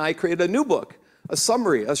co-author, and I created a new book, a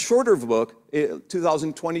summary, a shorter book, in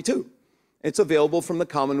 2022. It's available from the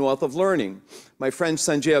Commonwealth of Learning. My friend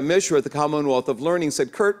Sanjaya Mishra at the Commonwealth of Learning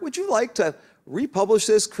said, Kurt, would you like to republish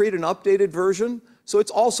this, create an updated version? So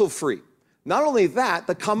it's also free. Not only that,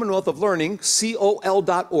 the Commonwealth of Learning,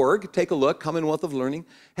 COL.org, take a look, Commonwealth of Learning,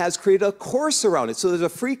 has created a course around it. So there's a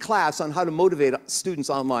free class on how to motivate students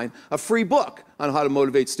online, a free book on how to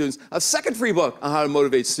motivate students, a second free book on how to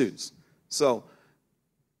motivate students. So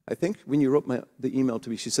I think when you wrote the email to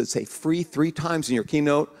me, she said, say free 3 times in your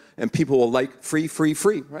keynote, and people will like free, free,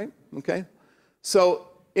 free, right? Okay? So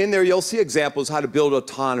in there, you'll see examples how to build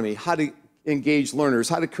autonomy, how to engage learners,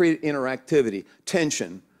 how to create interactivity,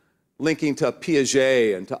 tension, linking to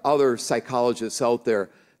Piaget and to other psychologists out there,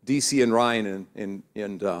 DC and Ryan and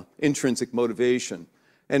intrinsic motivation.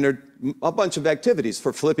 And there are a bunch of activities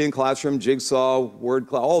for flipping classroom, jigsaw, word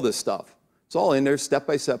cloud, all this stuff. It's all in there, step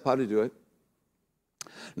by step, how to do it.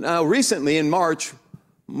 Now, recently in March,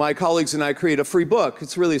 my colleagues and I created a free book.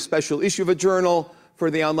 It's really a special issue of a journal for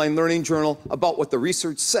the Online Learning Journal about what the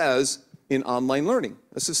research says in online learning,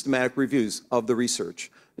 a systematic reviews of the research.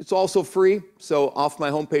 It's also free, so off my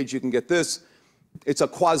homepage you can get this. It's a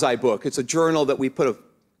quasi-book. It's a journal that we put a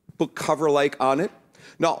book cover-like on it.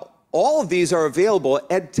 Now, all of these are available at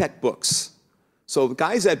EdTech Books. So the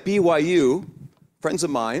guys at BYU, friends of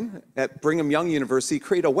mine at Brigham Young University,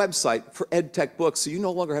 create a website for EdTech Books, so you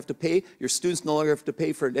no longer have to pay, your students no longer have to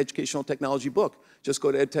pay for an educational technology book. Just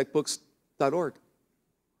go to edtechbooks.org.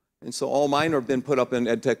 And so all mine have been put up in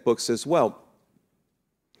EdTech Books as well.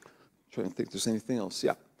 I'm trying to think if there's anything else.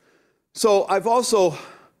 Yeah. So I've also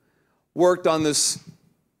worked on this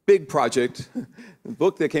big project, a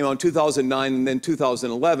book that came out in 2009 and then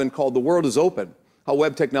 2011 called The World is Open, How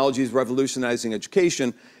Web Technology is Revolutionizing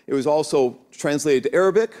Education. It was also translated to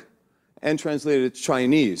Arabic and translated to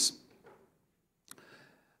Chinese.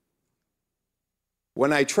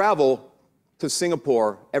 When I travel to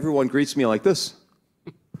Singapore, everyone greets me like this.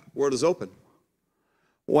 World is open.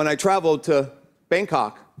 When I travel to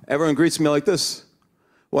Bangkok, everyone greets me like this.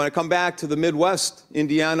 When I come back to the Midwest,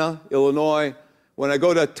 Indiana, Illinois, when I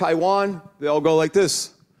go to Taiwan, they all go like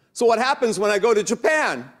this. So what happens when I go to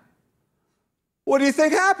Japan? What do you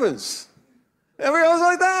think happens? Everyone's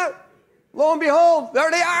like that. Lo and behold, there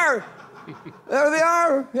they are. There they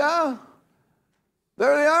are, yeah.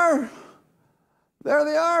 There they are. There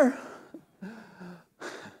they are.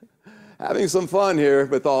 Having some fun here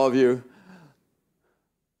with all of you.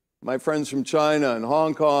 My friends from China and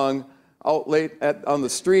Hong Kong, out late on the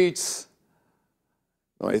streets,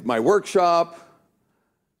 my workshop,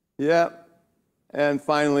 yeah. And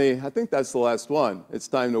finally, I think that's the last one. It's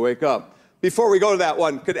time to wake up. Before we go to that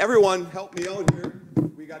one, could everyone help me out here?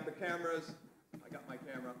 We got the cameras. I got my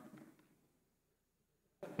camera.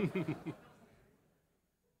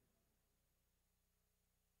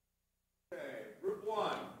 Okay, group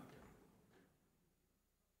 1.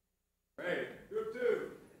 Great, group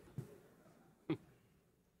 2.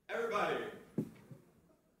 Everybody.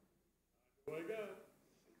 Wake up.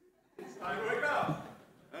 It's time to wake up.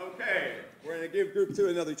 Okay, we're going to give group 2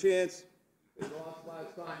 another chance. They lost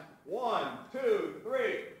last time. 1, 2, 3.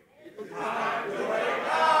 It's time to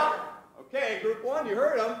wake up. Okay, group 1, you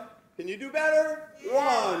heard them. Can you do better?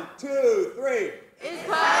 1, 2, 3. It's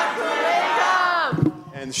time to wake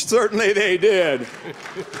up. And certainly they did.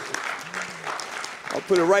 I'll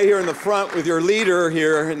put it right here in the front with your leader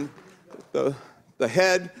here and the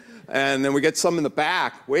head. And then we get some in the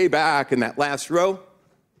back, way back in that last row.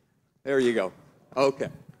 There you go. Okay.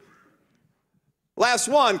 Last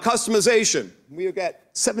one, customization. We've got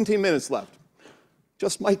 17 minutes left.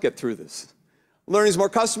 Just might get through this. Learning is more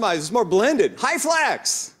customized, it's more blended.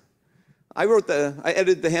 HyFlex. I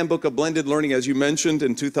edited the Handbook of Blended Learning, as you mentioned,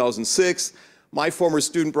 in 2006. My former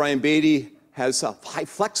student, Brian Beatty, has a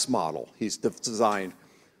HyFlex model he's designed.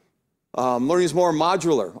 Learning is more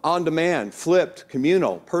modular, on-demand, flipped,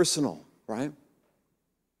 communal, personal, right?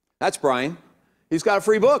 That's Brian. He's got a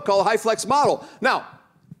free book called HyFlex Model. Now,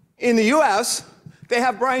 in the US, they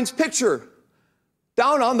have Brian's picture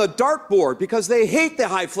down on the dartboard because they hate the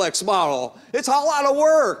HyFlex model. It's a lot of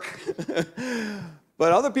work.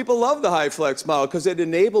 But other people love the HyFlex model because it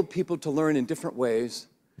enabled people to learn in different ways.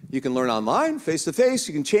 You can learn online, face-to-face.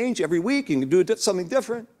 You can change every week. You can do something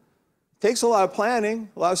different. It takes a lot of planning,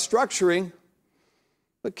 a lot of structuring.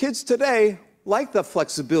 But kids today like the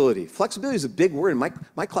flexibility. Flexibility is a big word. In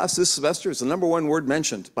my class this semester is the #1 word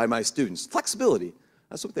mentioned by my students. Flexibility.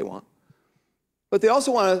 That's what they want. But they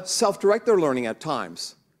also want to self-direct their learning at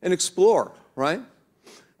times and explore, right?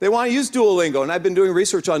 They want to use Duolingo, and I've been doing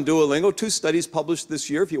research on Duolingo, 2 studies published this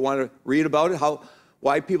year if you want to read about it,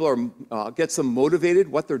 why people gets them motivated,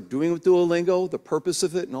 what they're doing with Duolingo, the purpose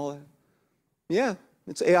of it and all that. Yeah,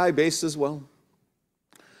 it's AI-based as well.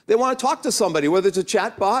 They want to talk to somebody, whether it's a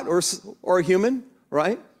chat bot or a human,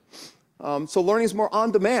 right? So learning is more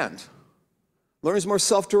on demand. Learning is more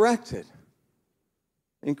self-directed.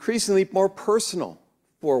 Increasingly more personal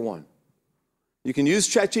for one. You can use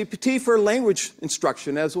ChatGPT for language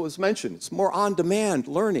instruction, as was mentioned. It's more on-demand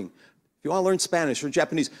learning. If you want to learn Spanish or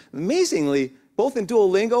Japanese. Amazingly, both in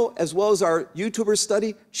Duolingo as well as our YouTuber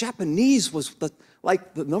study, Japanese was the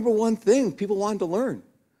 #1 thing people wanted to learn.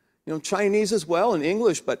 You know, Chinese as well and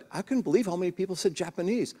English, but I couldn't believe how many people said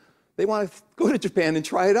Japanese. They want to go to Japan and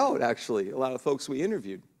try it out, actually, a lot of folks we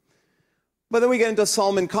interviewed. But then we get into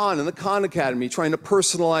Salman Khan and the Khan Academy trying to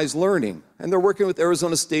personalize learning. And they're working with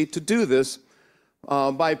Arizona State to do this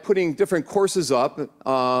by putting different courses up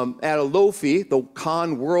at a low fee, the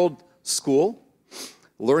Khan World School,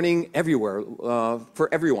 learning everywhere for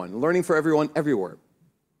everyone, learning for everyone everywhere.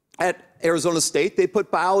 At Arizona State, they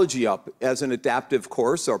put biology up as an adaptive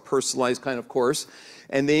course or personalized kind of course,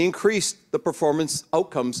 and they increased the performance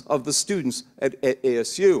outcomes of the students at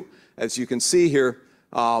ASU. As you can see here,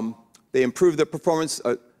 they improved the performance,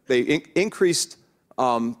 they increased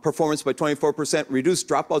performance by 24%, reduced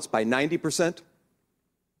dropouts by 90%.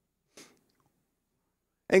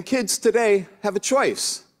 And kids today have a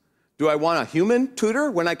choice. Do I want a human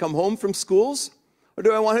tutor when I come home from schools? Or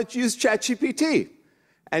do I want to use ChatGPT?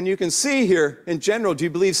 And you can see here, in general, do you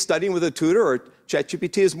believe studying with a tutor or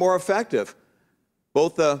ChatGPT is more effective?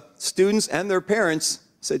 Both the students and their parents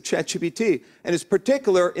said ChatGPT. And it's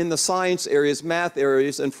particular in the science areas, math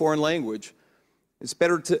areas, and foreign language. It's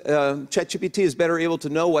better to, ChatGPT is better able to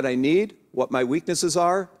know what I need, what my weaknesses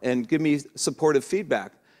are, and give me supportive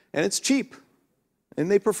feedback. And it's cheap, and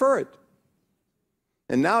they prefer it.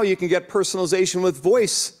 And now you can get personalization with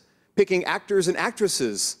voice, picking actors and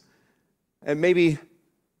actresses, and maybe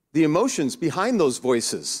the emotions behind those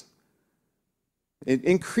voices.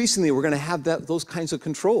 Increasingly, we're going to have those kinds of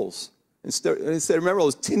controls. Instead, remember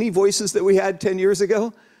those tinny voices that we had 10 years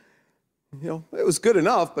ago? You know, it was good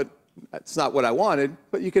enough, but that's not what I wanted.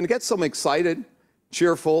 But you can get some excited,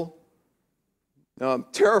 cheerful,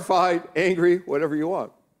 terrified, angry, whatever you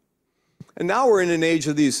want. And now we're in an age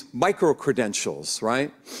of these micro-credentials,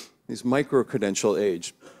 right? These micro-credential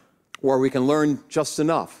age, where we can learn just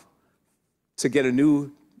enough to get a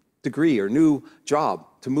new degree or new job,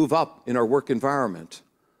 to move up in our work environment.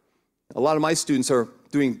 A lot of my students are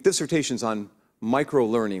doing dissertations on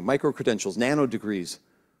micro-learning, micro-credentials, nano-degrees,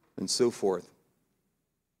 and so forth.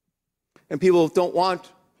 And people don't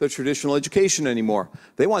want the traditional education anymore.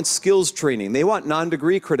 They want skills training. They want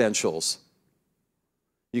non-degree credentials.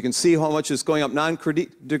 You can see how much is going up,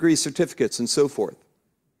 non-degree certificates and so forth.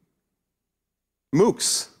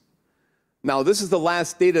 MOOCs. Now, this is the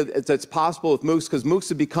last data that's possible with MOOCs, because MOOCs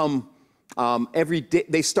have become every day,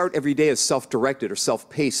 they start every day as self-directed or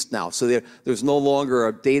self-paced now. So there's no longer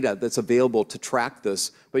a data that's available to track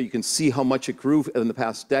this, but you can see how much it grew in the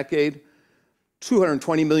past decade.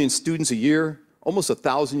 220 million students a year, almost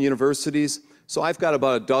 1,000 universities. So I've got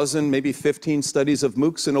about a dozen, maybe 15 studies of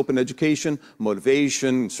MOOCs in open education,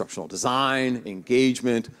 motivation, instructional design,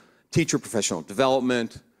 engagement, teacher professional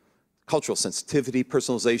development, cultural sensitivity,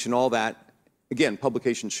 personalization, all that. Again,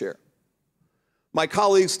 publication share. My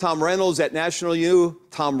colleagues, Tom Reynolds at National U,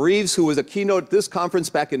 Tom Reeves, who was a keynote at this conference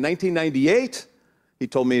back in 1998. He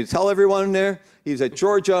told me to tell everyone there. He was at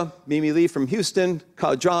Georgia, Mimi Lee from Houston,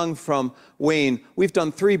 Ka Zhang from Wayne. We've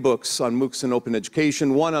done 3 books on MOOCs and open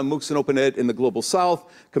education, one on MOOCs and open ed in the Global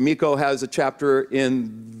South. Kamiko has a chapter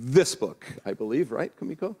in this book, I believe, right,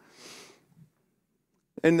 Kamiko?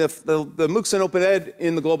 And the MOOCs and open ed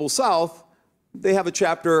in the Global South, they have a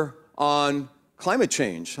chapter on climate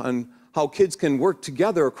change, on how kids can work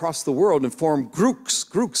together across the world and form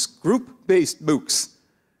group-based MOOCs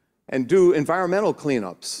and do environmental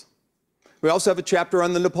cleanups. We also have a chapter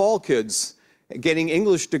on the Nepal kids getting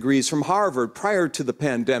English degrees from Harvard prior to the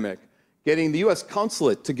pandemic, getting the US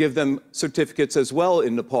consulate to give them certificates as well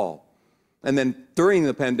in Nepal. And then during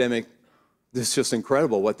the pandemic, it's just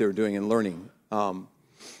incredible what they're doing and learning.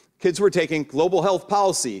 Kids were taking global health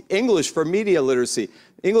policy, English for media literacy,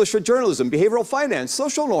 English for journalism, behavioral finance,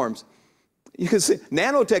 social norms. You can see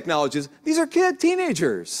nanotechnologies. These are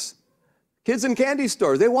teenagers. Kids in candy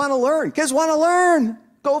stores, they want to learn. Kids want to learn.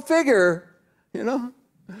 Go figure, you know?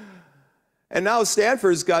 And now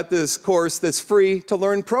Stanford's got this course that's free to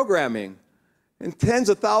learn programming. And tens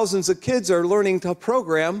of thousands of kids are learning to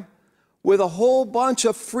program with a whole bunch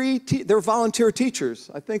of free, they're volunteer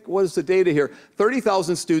teachers. I think, what is the data here?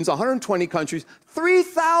 30,000 students, 120 countries,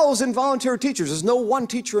 3,000 volunteer teachers. There's no one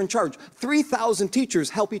teacher in charge. 3,000 teachers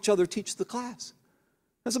help each other teach the class.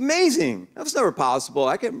 That's amazing. That was never possible.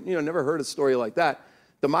 I never heard a story like that.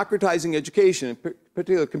 Democratizing education, in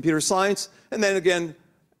particular computer science, and then again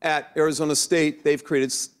at Arizona State, they've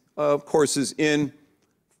created courses in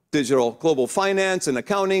digital global finance and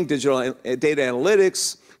accounting, digital data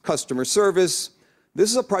analytics, customer service.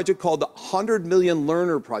 This is a project called the 100 Million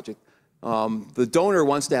Learner Project. The donor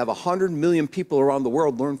wants to have 100 million people around the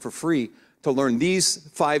world learn for free to learn these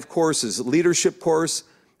 5 courses: leadership course,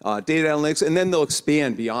 data analytics, and then they'll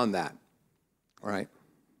expand beyond that. All right.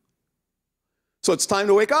 So it's time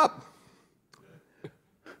to wake up.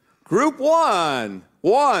 Group 1.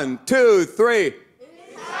 1, 2, 3. It's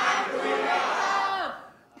time to wake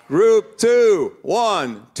up. Group 2.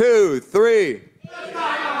 1, 2, 3.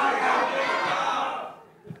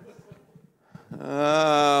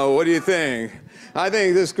 What do you think? I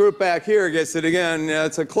think this group back here gets it again.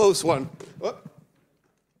 It's a close one. Whoop.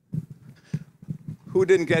 Who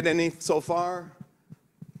didn't get any so far?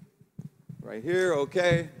 Right here,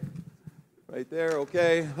 okay. Right there,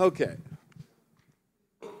 okay. Okay.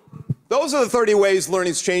 Those are the 30 ways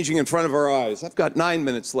learning's changing in front of our eyes. I've got 9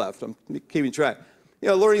 minutes left. I'm keeping track.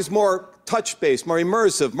 Learning's more touch-based, more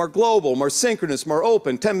immersive, more global, more synchronous, more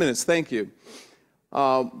open. 10 minutes, thank you.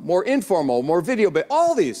 More informal, more video-based,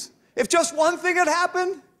 all these. If just one thing had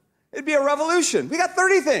happened, it'd be a revolution. We got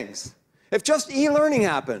 30 things. If just e-learning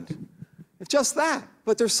happened, if just that.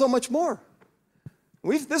 But there's so much more.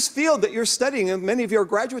 This field that you're studying, and many of you are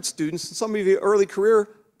graduate students, and some of you are early career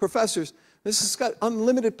professors, this has got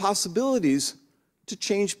unlimited possibilities to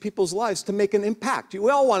change people's lives, to make an impact. We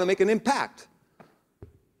all want to make an impact.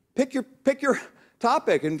 Pick your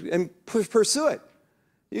topic and pursue it.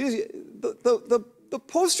 The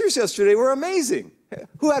posters yesterday were amazing.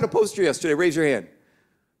 Who had a poster yesterday? Raise your hand.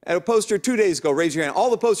 Had a poster 2 days ago. Raise your hand. All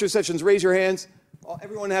the poster sessions, raise your hands.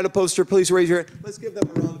 Everyone had a poster. Please raise your hand. Let's give them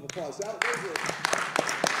a round of applause.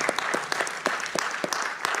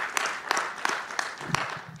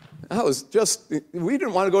 That was just, we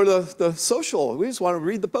didn't want to go to the social. We just want to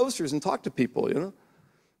read the posters and talk to people,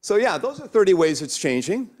 So yeah, those are 30 ways it's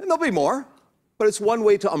changing, and there'll be more, but it's one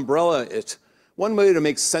way to umbrella it, one way to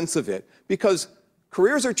make sense of it, because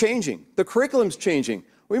careers are changing, the curriculum's changing.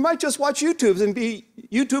 We might just watch YouTubes and be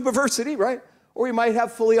YouTubeversity, right? Or we might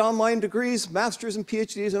have fully online degrees, masters and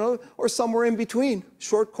PhDs, or somewhere in between,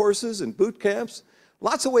 short courses and boot camps.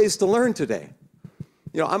 Lots of ways to learn today.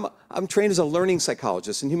 I'm trained as a learning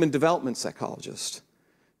psychologist and human development psychologist.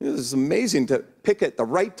 This is amazing to pick at the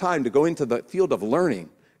right time to go into the field of learning,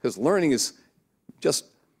 because learning is just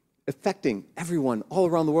affecting everyone all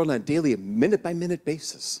around the world on a daily, minute-by-minute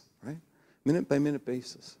basis, right? Minute-by-minute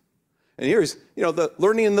basis. And here's, the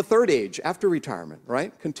learning in the third age, after retirement,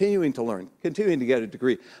 right? Continuing to learn, continuing to get a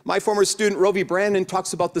degree. My former student, Rovi Brandon,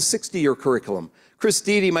 talks about the 60-year curriculum. Chris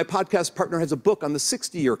Deedy, my podcast partner, has a book on the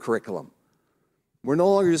 60-year curriculum. We're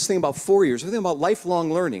no longer just thinking about 4 years. We're thinking about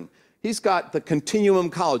lifelong learning. He's got the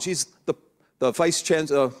Continuum College. He's the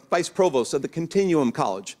vice provost of the Continuum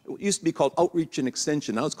College. It used to be called Outreach and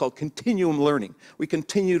Extension. Now it's called Continuum Learning. We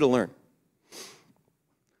continue to learn.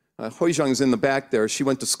 Hoi Zhang's in the back there. She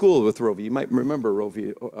went to school with Rovi. You might remember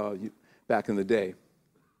Rovi back in the day.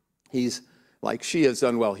 He's, like she has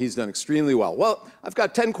done well, he's done extremely well. Well, I've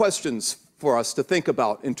got 10 questions for us to think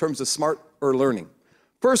about in terms of smarter learning.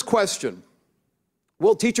 First question.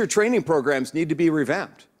 Will teacher training programs need to be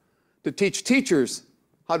revamped to teach teachers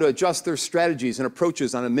how to adjust their strategies and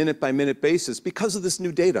approaches on a minute-by-minute basis because of this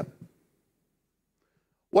new data?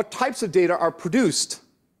 What types of data are produced,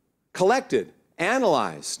 collected,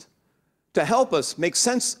 analyzed to help us make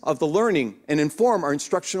sense of the learning and inform our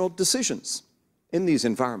instructional decisions in these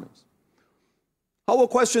environments? How will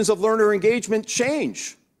questions of learner engagement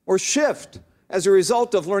change or shift as a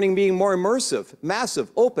result of learning being more immersive, massive,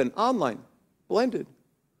 open, online, blended?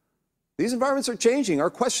 These environments are changing.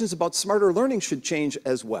 Our questions about smarter learning should change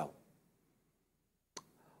as well.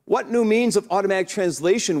 What new means of automatic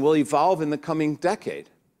translation will evolve in the coming decade?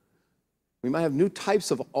 We might have new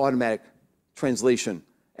types of automatic translation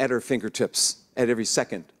at our fingertips at every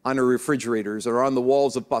second, on our refrigerators or on the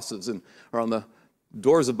walls of buses or on the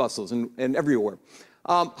doors of buses and everywhere.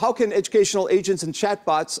 How can educational agents and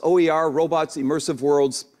chatbots, OER, robots, immersive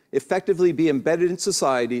worlds effectively be embedded in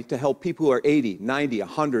society to help people who are 80, 90,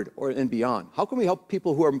 100, and beyond? How can we help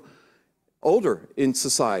people who are older in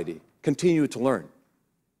society continue to learn?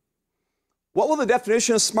 What will the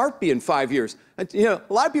definition of smart be in 5 years? And, you know,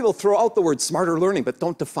 a lot of people throw out the word smarter learning, but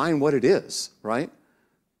don't define what it is, right?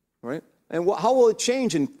 Right? And how will it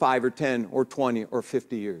change in 5 or 10 or 20 or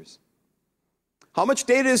 50 years? How much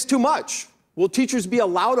data is too much? Will teachers be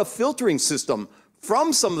allowed a filtering system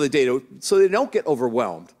from some of the data so they don't get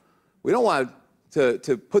overwhelmed? We don't want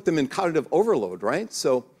to put them in cognitive overload, right?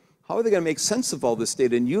 So how are they going to make sense of all this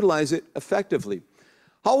data and utilize it effectively?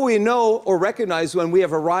 How will we know or recognize when we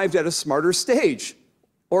have arrived at a smarter stage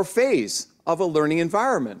or phase of a learning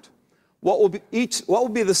environment? What will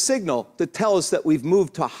be the signal to tell us that we've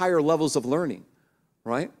moved to higher levels of learning,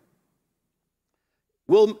 right?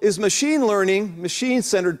 Is machine learning,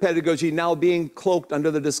 machine-centered pedagogy now being cloaked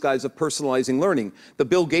under the disguise of personalizing learning? The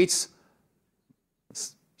Bill Gates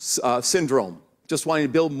syndrome, just wanting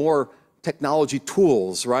to build more technology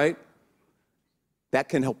tools, right? That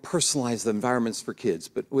can help personalize the environments for kids,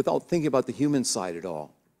 but without thinking about the human side at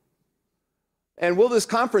all. And will this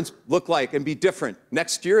conference look like and be different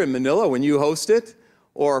next year in Manila when you host it,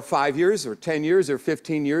 or 5 years, or 10 years, or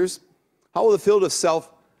 15 years? How will the field of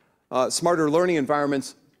smarter learning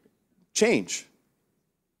environments change?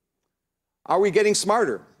 Are we getting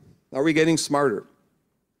smarter? Are we getting smarter?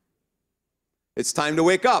 It's time to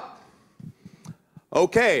wake up.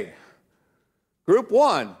 Okay. Group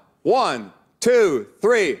 1. 1, 2,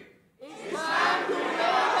 3. It's time to wake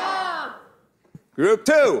up. Group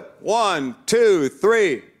 2. 1, 2,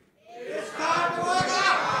 3. It's time to wake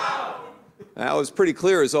up. That was pretty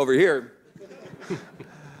clear as over here.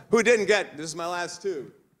 Who didn't get? This is my last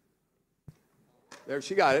two. There,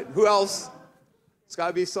 she got it. Who else? It's got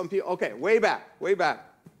to be some people. Okay, way back, way back.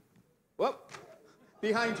 Whoop.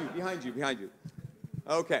 Behind you, behind you, behind you.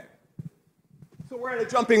 Okay. So we're at a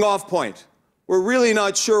jumping off point. We're really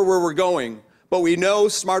not sure where we're going, but we know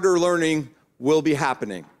smarter learning will be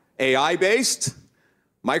happening. AI-based,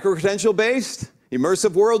 micro-credential-based,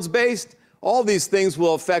 immersive worlds-based, all these things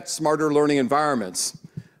will affect smarter learning environments.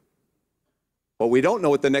 But we don't know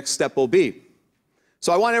what the next step will be.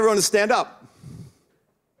 So I want everyone to stand up.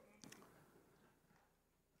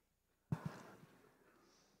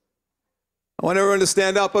 I want everyone to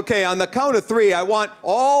stand up. Okay, on the count of 3, I want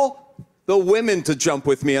all the women to jump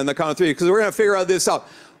with me on the count of 3, because we're going to figure this out.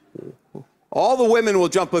 All the women will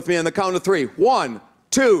jump with me on the count of 3. 1,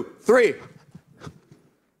 2, 3.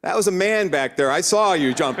 That was a man back there. I saw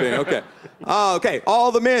you jumping. Okay. Okay,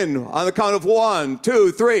 all the men on the count of 1,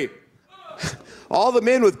 2, 3. All the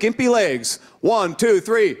men with gimpy legs. 1, 2,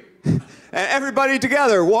 3. And everybody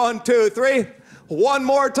together. 1, 2, 3. One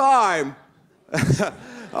more time.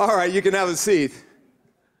 All right, you can have a seat.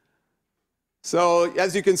 So,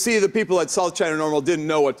 as you can see, the people at South China Normal didn't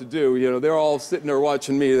know what to do. You know, they're all sitting there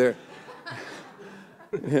watching me there.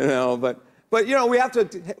 You know, but you know, we're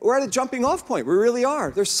at a jumping off point. We really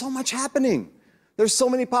are. There's so much happening. There's so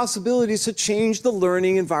many possibilities to change the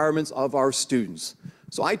learning environments of our students.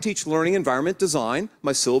 So I teach learning environment design.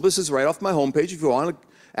 My syllabus is right off my homepage. If you want to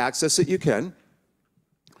access it, you can.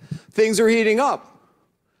 Things are heating up.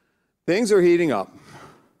 Things are heating up.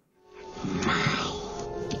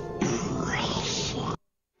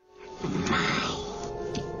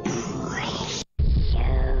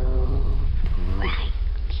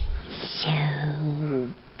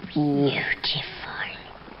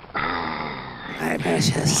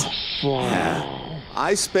 Precious. Yeah.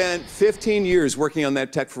 I spent 15 years working on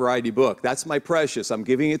that Tech Variety book. That's my precious. I'm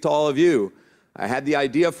giving it to all of you. I had the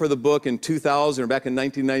idea for the book in 2000 or back in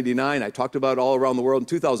 1999. I talked about it all around the world. In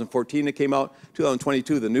 2014 it came out.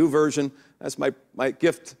 2022 the new version. That's my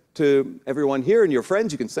gift to everyone here and your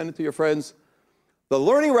friends. You can send it to your friends. The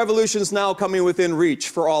learning revolution is now coming within reach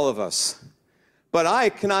for all of us. But I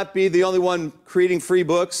cannot be the only one creating free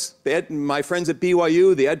books. My friends at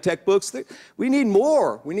BYU, the EdTech books, we need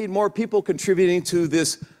more. We need more people contributing to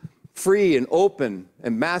this free and open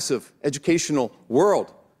and massive educational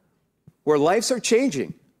world where lives are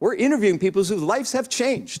changing. We're interviewing people whose lives have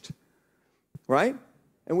changed, right?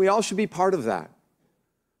 And we all should be part of that.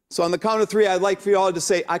 So on the count of 3, I'd like for you all to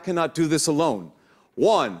say, I cannot do this alone.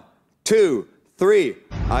 1, 2, 3.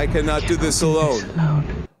 I cannot do this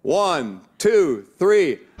alone. 1, 2,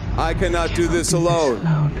 3. I cannot do this alone.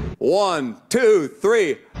 1, 2,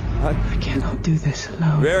 3. I cannot do this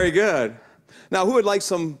alone. Very good. Now, who would like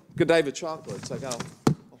some Godiva chocolates? I got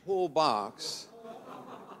a whole box.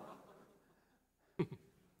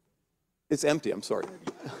 It's empty, I'm sorry.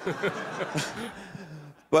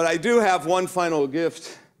 But I do have one final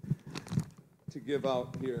gift to give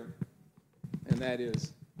out here, and that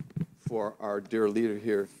is for our dear leader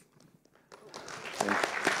here.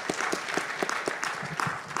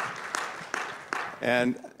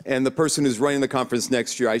 And the person who's running the conference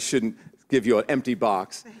next year, I shouldn't give you an empty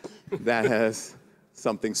box that has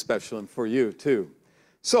something special for you, too.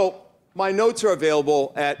 So my notes are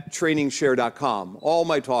available at trainingshare.com. All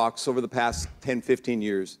my talks over the past 10, 15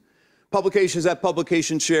 years. Publications at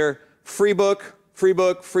Publication Share. Free book, free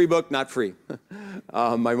book, free book, not free.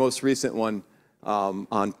 My most recent one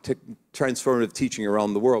on transformative teaching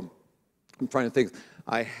around the world. I'm trying to think.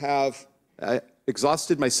 I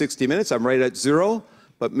exhausted my 60 minutes. I'm right at 0,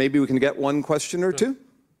 but maybe we can get one question or two.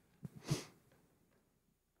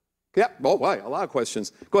 Yeah, oh, wow, a lot of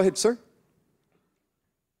questions. Go ahead, sir.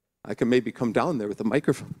 I can maybe come down there with the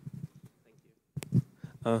microphone.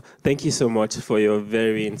 Thank you so much for your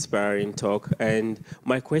very inspiring talk. And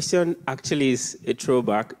my question actually is a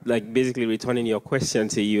throwback, like basically returning your question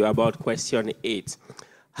to you about question 8.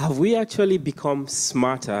 Have we actually become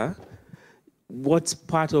smarter? What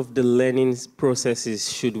part of the learning processes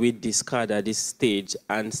should we discard at this stage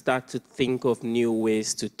and start to think of new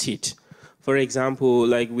ways to teach? For example,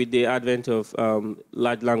 like with the advent of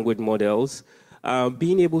large language models,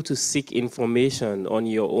 being able to seek information on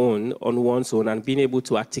your own, on one's own, and being able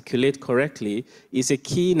to articulate correctly is a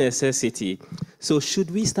key necessity. So should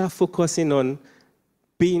we start focusing on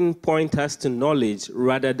being pointers to knowledge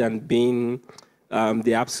rather than being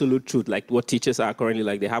the absolute truth, like what teachers are currently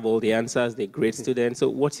like? They have all the answers, they're great students. So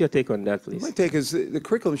what's your take on that, please? My take is the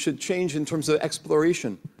curriculum should change in terms of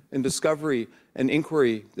exploration and discovery and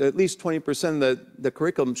inquiry. At least 20% of the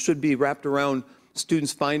curriculum should be wrapped around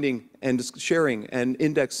students finding and sharing and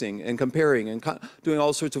indexing and comparing and doing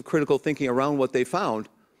all sorts of critical thinking around what they found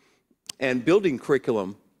and building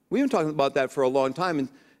curriculum. We've been talking about that for a long time,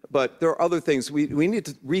 but there are other things. We need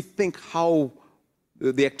to rethink how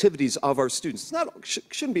the activities of our students.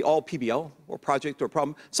 Shouldn't be all PBL or project or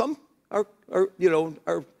problem. Some are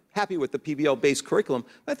happy with the PBL-based curriculum.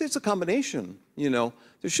 I think it's a combination,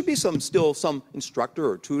 There should be still some instructor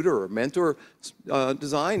or tutor or mentor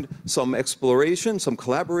designed, some exploration, some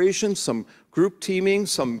collaboration, some group teaming,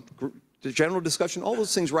 some general discussion. All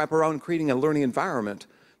those things wrap around creating a learning environment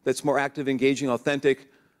that's more active, engaging, authentic,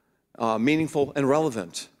 meaningful, and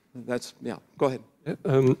relevant. Go ahead.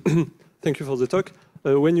 Thank you for the talk.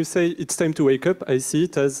 When you say it's time to wake up, I see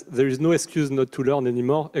it as there is no excuse not to learn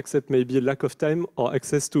anymore, except maybe lack of time or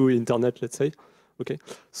access to internet, let's say. Okay,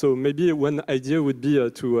 so maybe one idea would be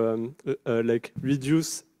to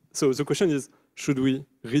reduce. So the question is, should we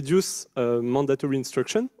reduce mandatory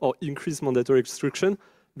instruction or increase mandatory instruction?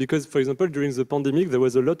 Because, for example, during the pandemic, there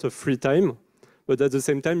was a lot of free time, but at the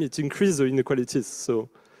same time, it increased the inequalities. So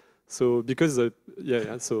because, the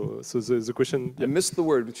question... I missed the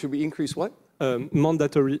word. Should we increase what?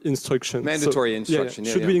 Mandatory instruction. Mandatory instruction,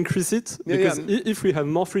 Should we increase it? Because if we have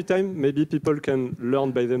more free time, maybe people can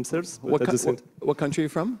learn by themselves. What country are you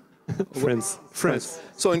from? France.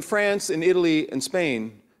 So in France, in Italy, and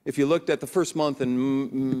Spain, if you looked at the first month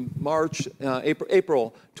in March,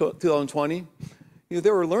 April 2020,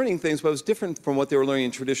 they were learning things, but it was different from what they were learning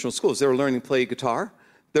in traditional schools. They were learning to play guitar.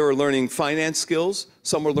 They were learning finance skills.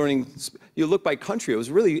 Some were learning, you look by country, it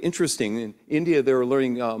was really interesting. In India, they were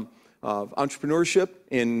learning entrepreneurship.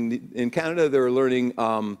 In Canada, they were learning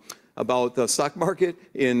about the stock market.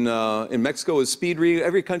 In Mexico, it was speed reading.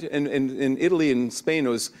 Every country, in Italy and Spain, it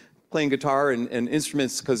was playing guitar and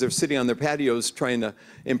instruments because they're sitting on their patios trying to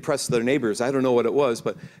impress their neighbors. I don't know what it was,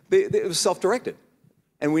 but it was self-directed.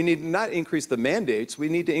 And we need to not increase the mandates. We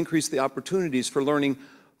need to increase the opportunities for learning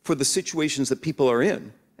for the situations that people are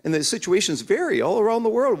in. And the situations vary all around the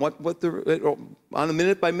world, on a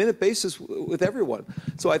minute-by-minute basis with everyone.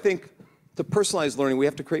 So I think to personalize learning, we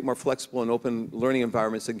have to create more flexible and open learning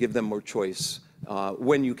environments and give them more choice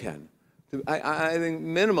when you can. I think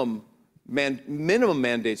minimum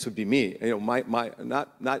mandates would be me.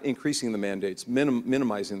 Not increasing the mandates,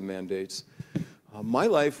 minimizing the mandates. My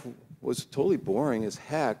life was totally boring as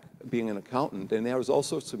heck being an accountant, and there was all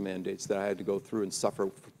sorts of mandates that I had to go through and suffer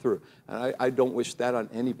through. And I don't wish that on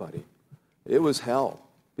anybody. It was hell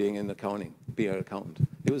being in accounting, being an accountant.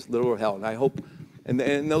 It was literal hell, and I hope, and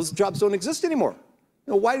those jobs don't exist anymore.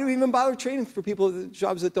 Why do we even bother training for people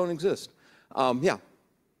jobs that don't exist? Very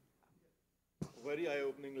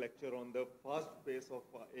eye-opening lecture on the fast pace of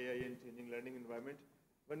AI and changing learning environment.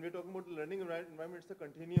 When we're talking about the learning environment, it's a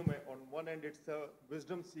continuum. On one end, it's a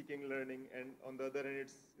wisdom-seeking learning, and on the other end,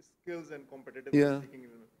 it's skills and competitiveness-seeking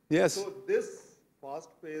learning. Yes. So this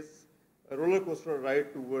fast-paced roller coaster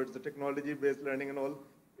ride towards the technology-based learning and all,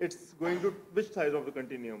 it's going to which side of the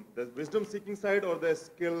continuum? The wisdom-seeking side or the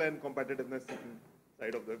skill and competitiveness-seeking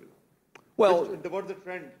side of the? Well, what's the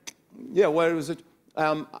trend? Yeah, what was it?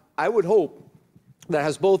 I would hope that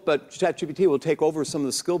has both, but ChatGPT will take over some of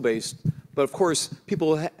the skill-based. But of course,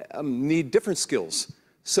 people need different skills.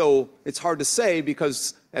 So it's hard to say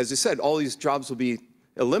because, as I said, all these jobs will be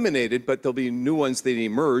eliminated, but there'll be new ones that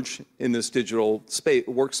emerge in this digital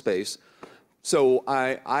workspace. So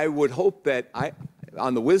I would hope that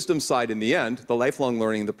on the wisdom side in the end, the lifelong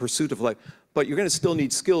learning, the pursuit of life, but you're going to still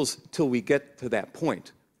need skills till we get to that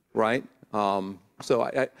point, right?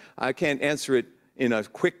 So I can't answer it in a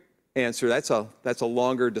quick answer. That's a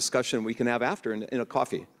longer discussion we can have after in a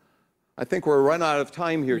coffee. I think we're run out of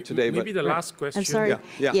time here today. Maybe the last question. I'm sorry.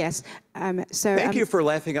 Yeah. Yes. Thank you for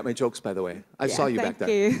laughing at my jokes, by the way. I saw you back there.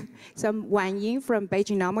 Thank you. So I'm Wang Ying from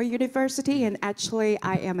Beijing Normal University, and actually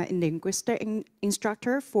I am a linguistic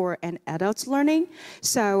instructor for an adults learning.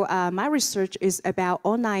 So my research is about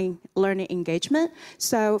online learning engagement.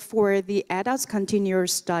 So for the adults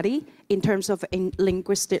continuous study in terms of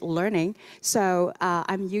linguistic learning, so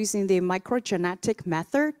I'm using the microgenetic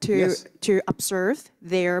method to observe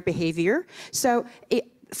their behavior. So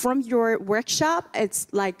from your workshop, it's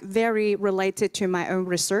like very related to my own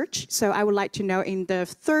research. So I would like to know in the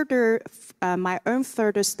my own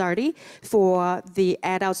further study for the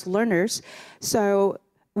adult learners. So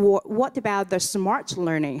what about the smart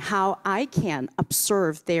learning? How I can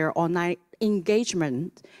observe their online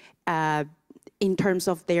engagement in terms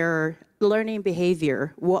of their learning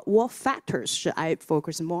behavior? What factors should I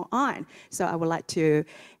focus more on? So I would like to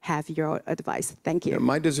have your advice. Thank you. Yeah,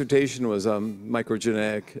 my dissertation was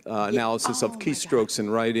microgenetic analysis of keystrokes in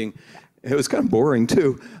writing. It was kind of boring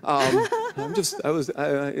too. I'm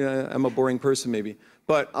a boring person maybe,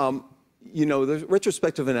 but you know, there's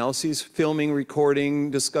retrospective analyses, filming,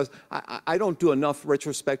 recording, discuss. I don't do enough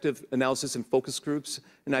retrospective analysis in focus groups,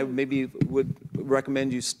 and I maybe would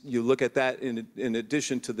recommend you look at that in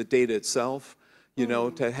addition to the data itself. You know,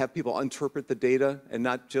 to have people interpret the data and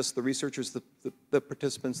not just the researchers, the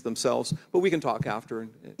participants themselves. But we can talk after.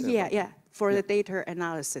 For the data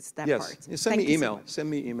analysis, that part. Yes, send me email. Send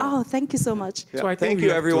me email. Oh, thank you so much. Yeah. So Thank you,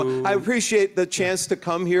 everyone. I appreciate the chance to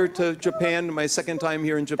come here to Japan, my second time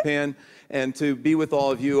here in Japan, and to be with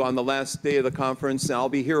all of you on the last day of the conference. And I'll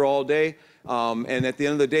be here all day. And at the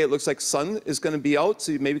end of the day, it looks like sun is going to be out,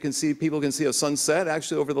 so maybe people can see a sunset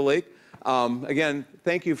actually over the lake. Again,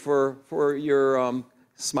 thank you for your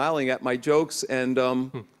smiling at my jokes, and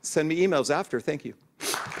send me emails after. Thank you.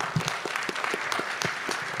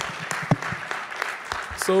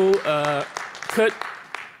 So,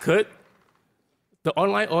 Kurt, the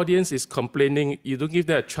online audience is complaining you don't give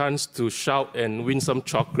them a chance to shout and win some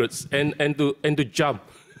chocolates and to jump.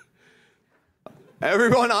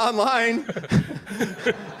 Everyone online,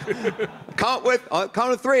 count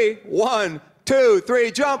of three. 1, 2,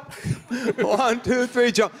 3, jump. 1, 2,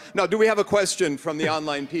 3, jump. Now, do we have a question from the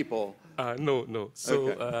online people? No.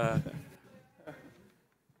 So okay.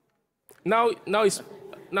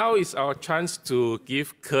 now is our chance to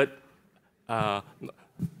give Kurt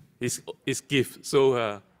his gift.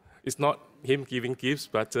 So it's not him giving gifts,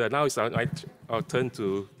 but now it's our turn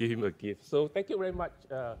to give him a gift. So thank you very much,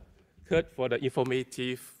 Kurt, for the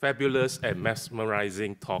informative, fabulous, and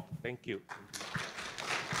mesmerizing talk. Thank you.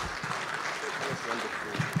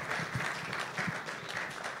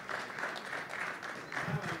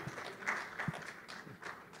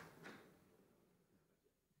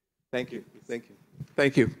 Thank you. Thank you.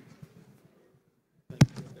 Thank you.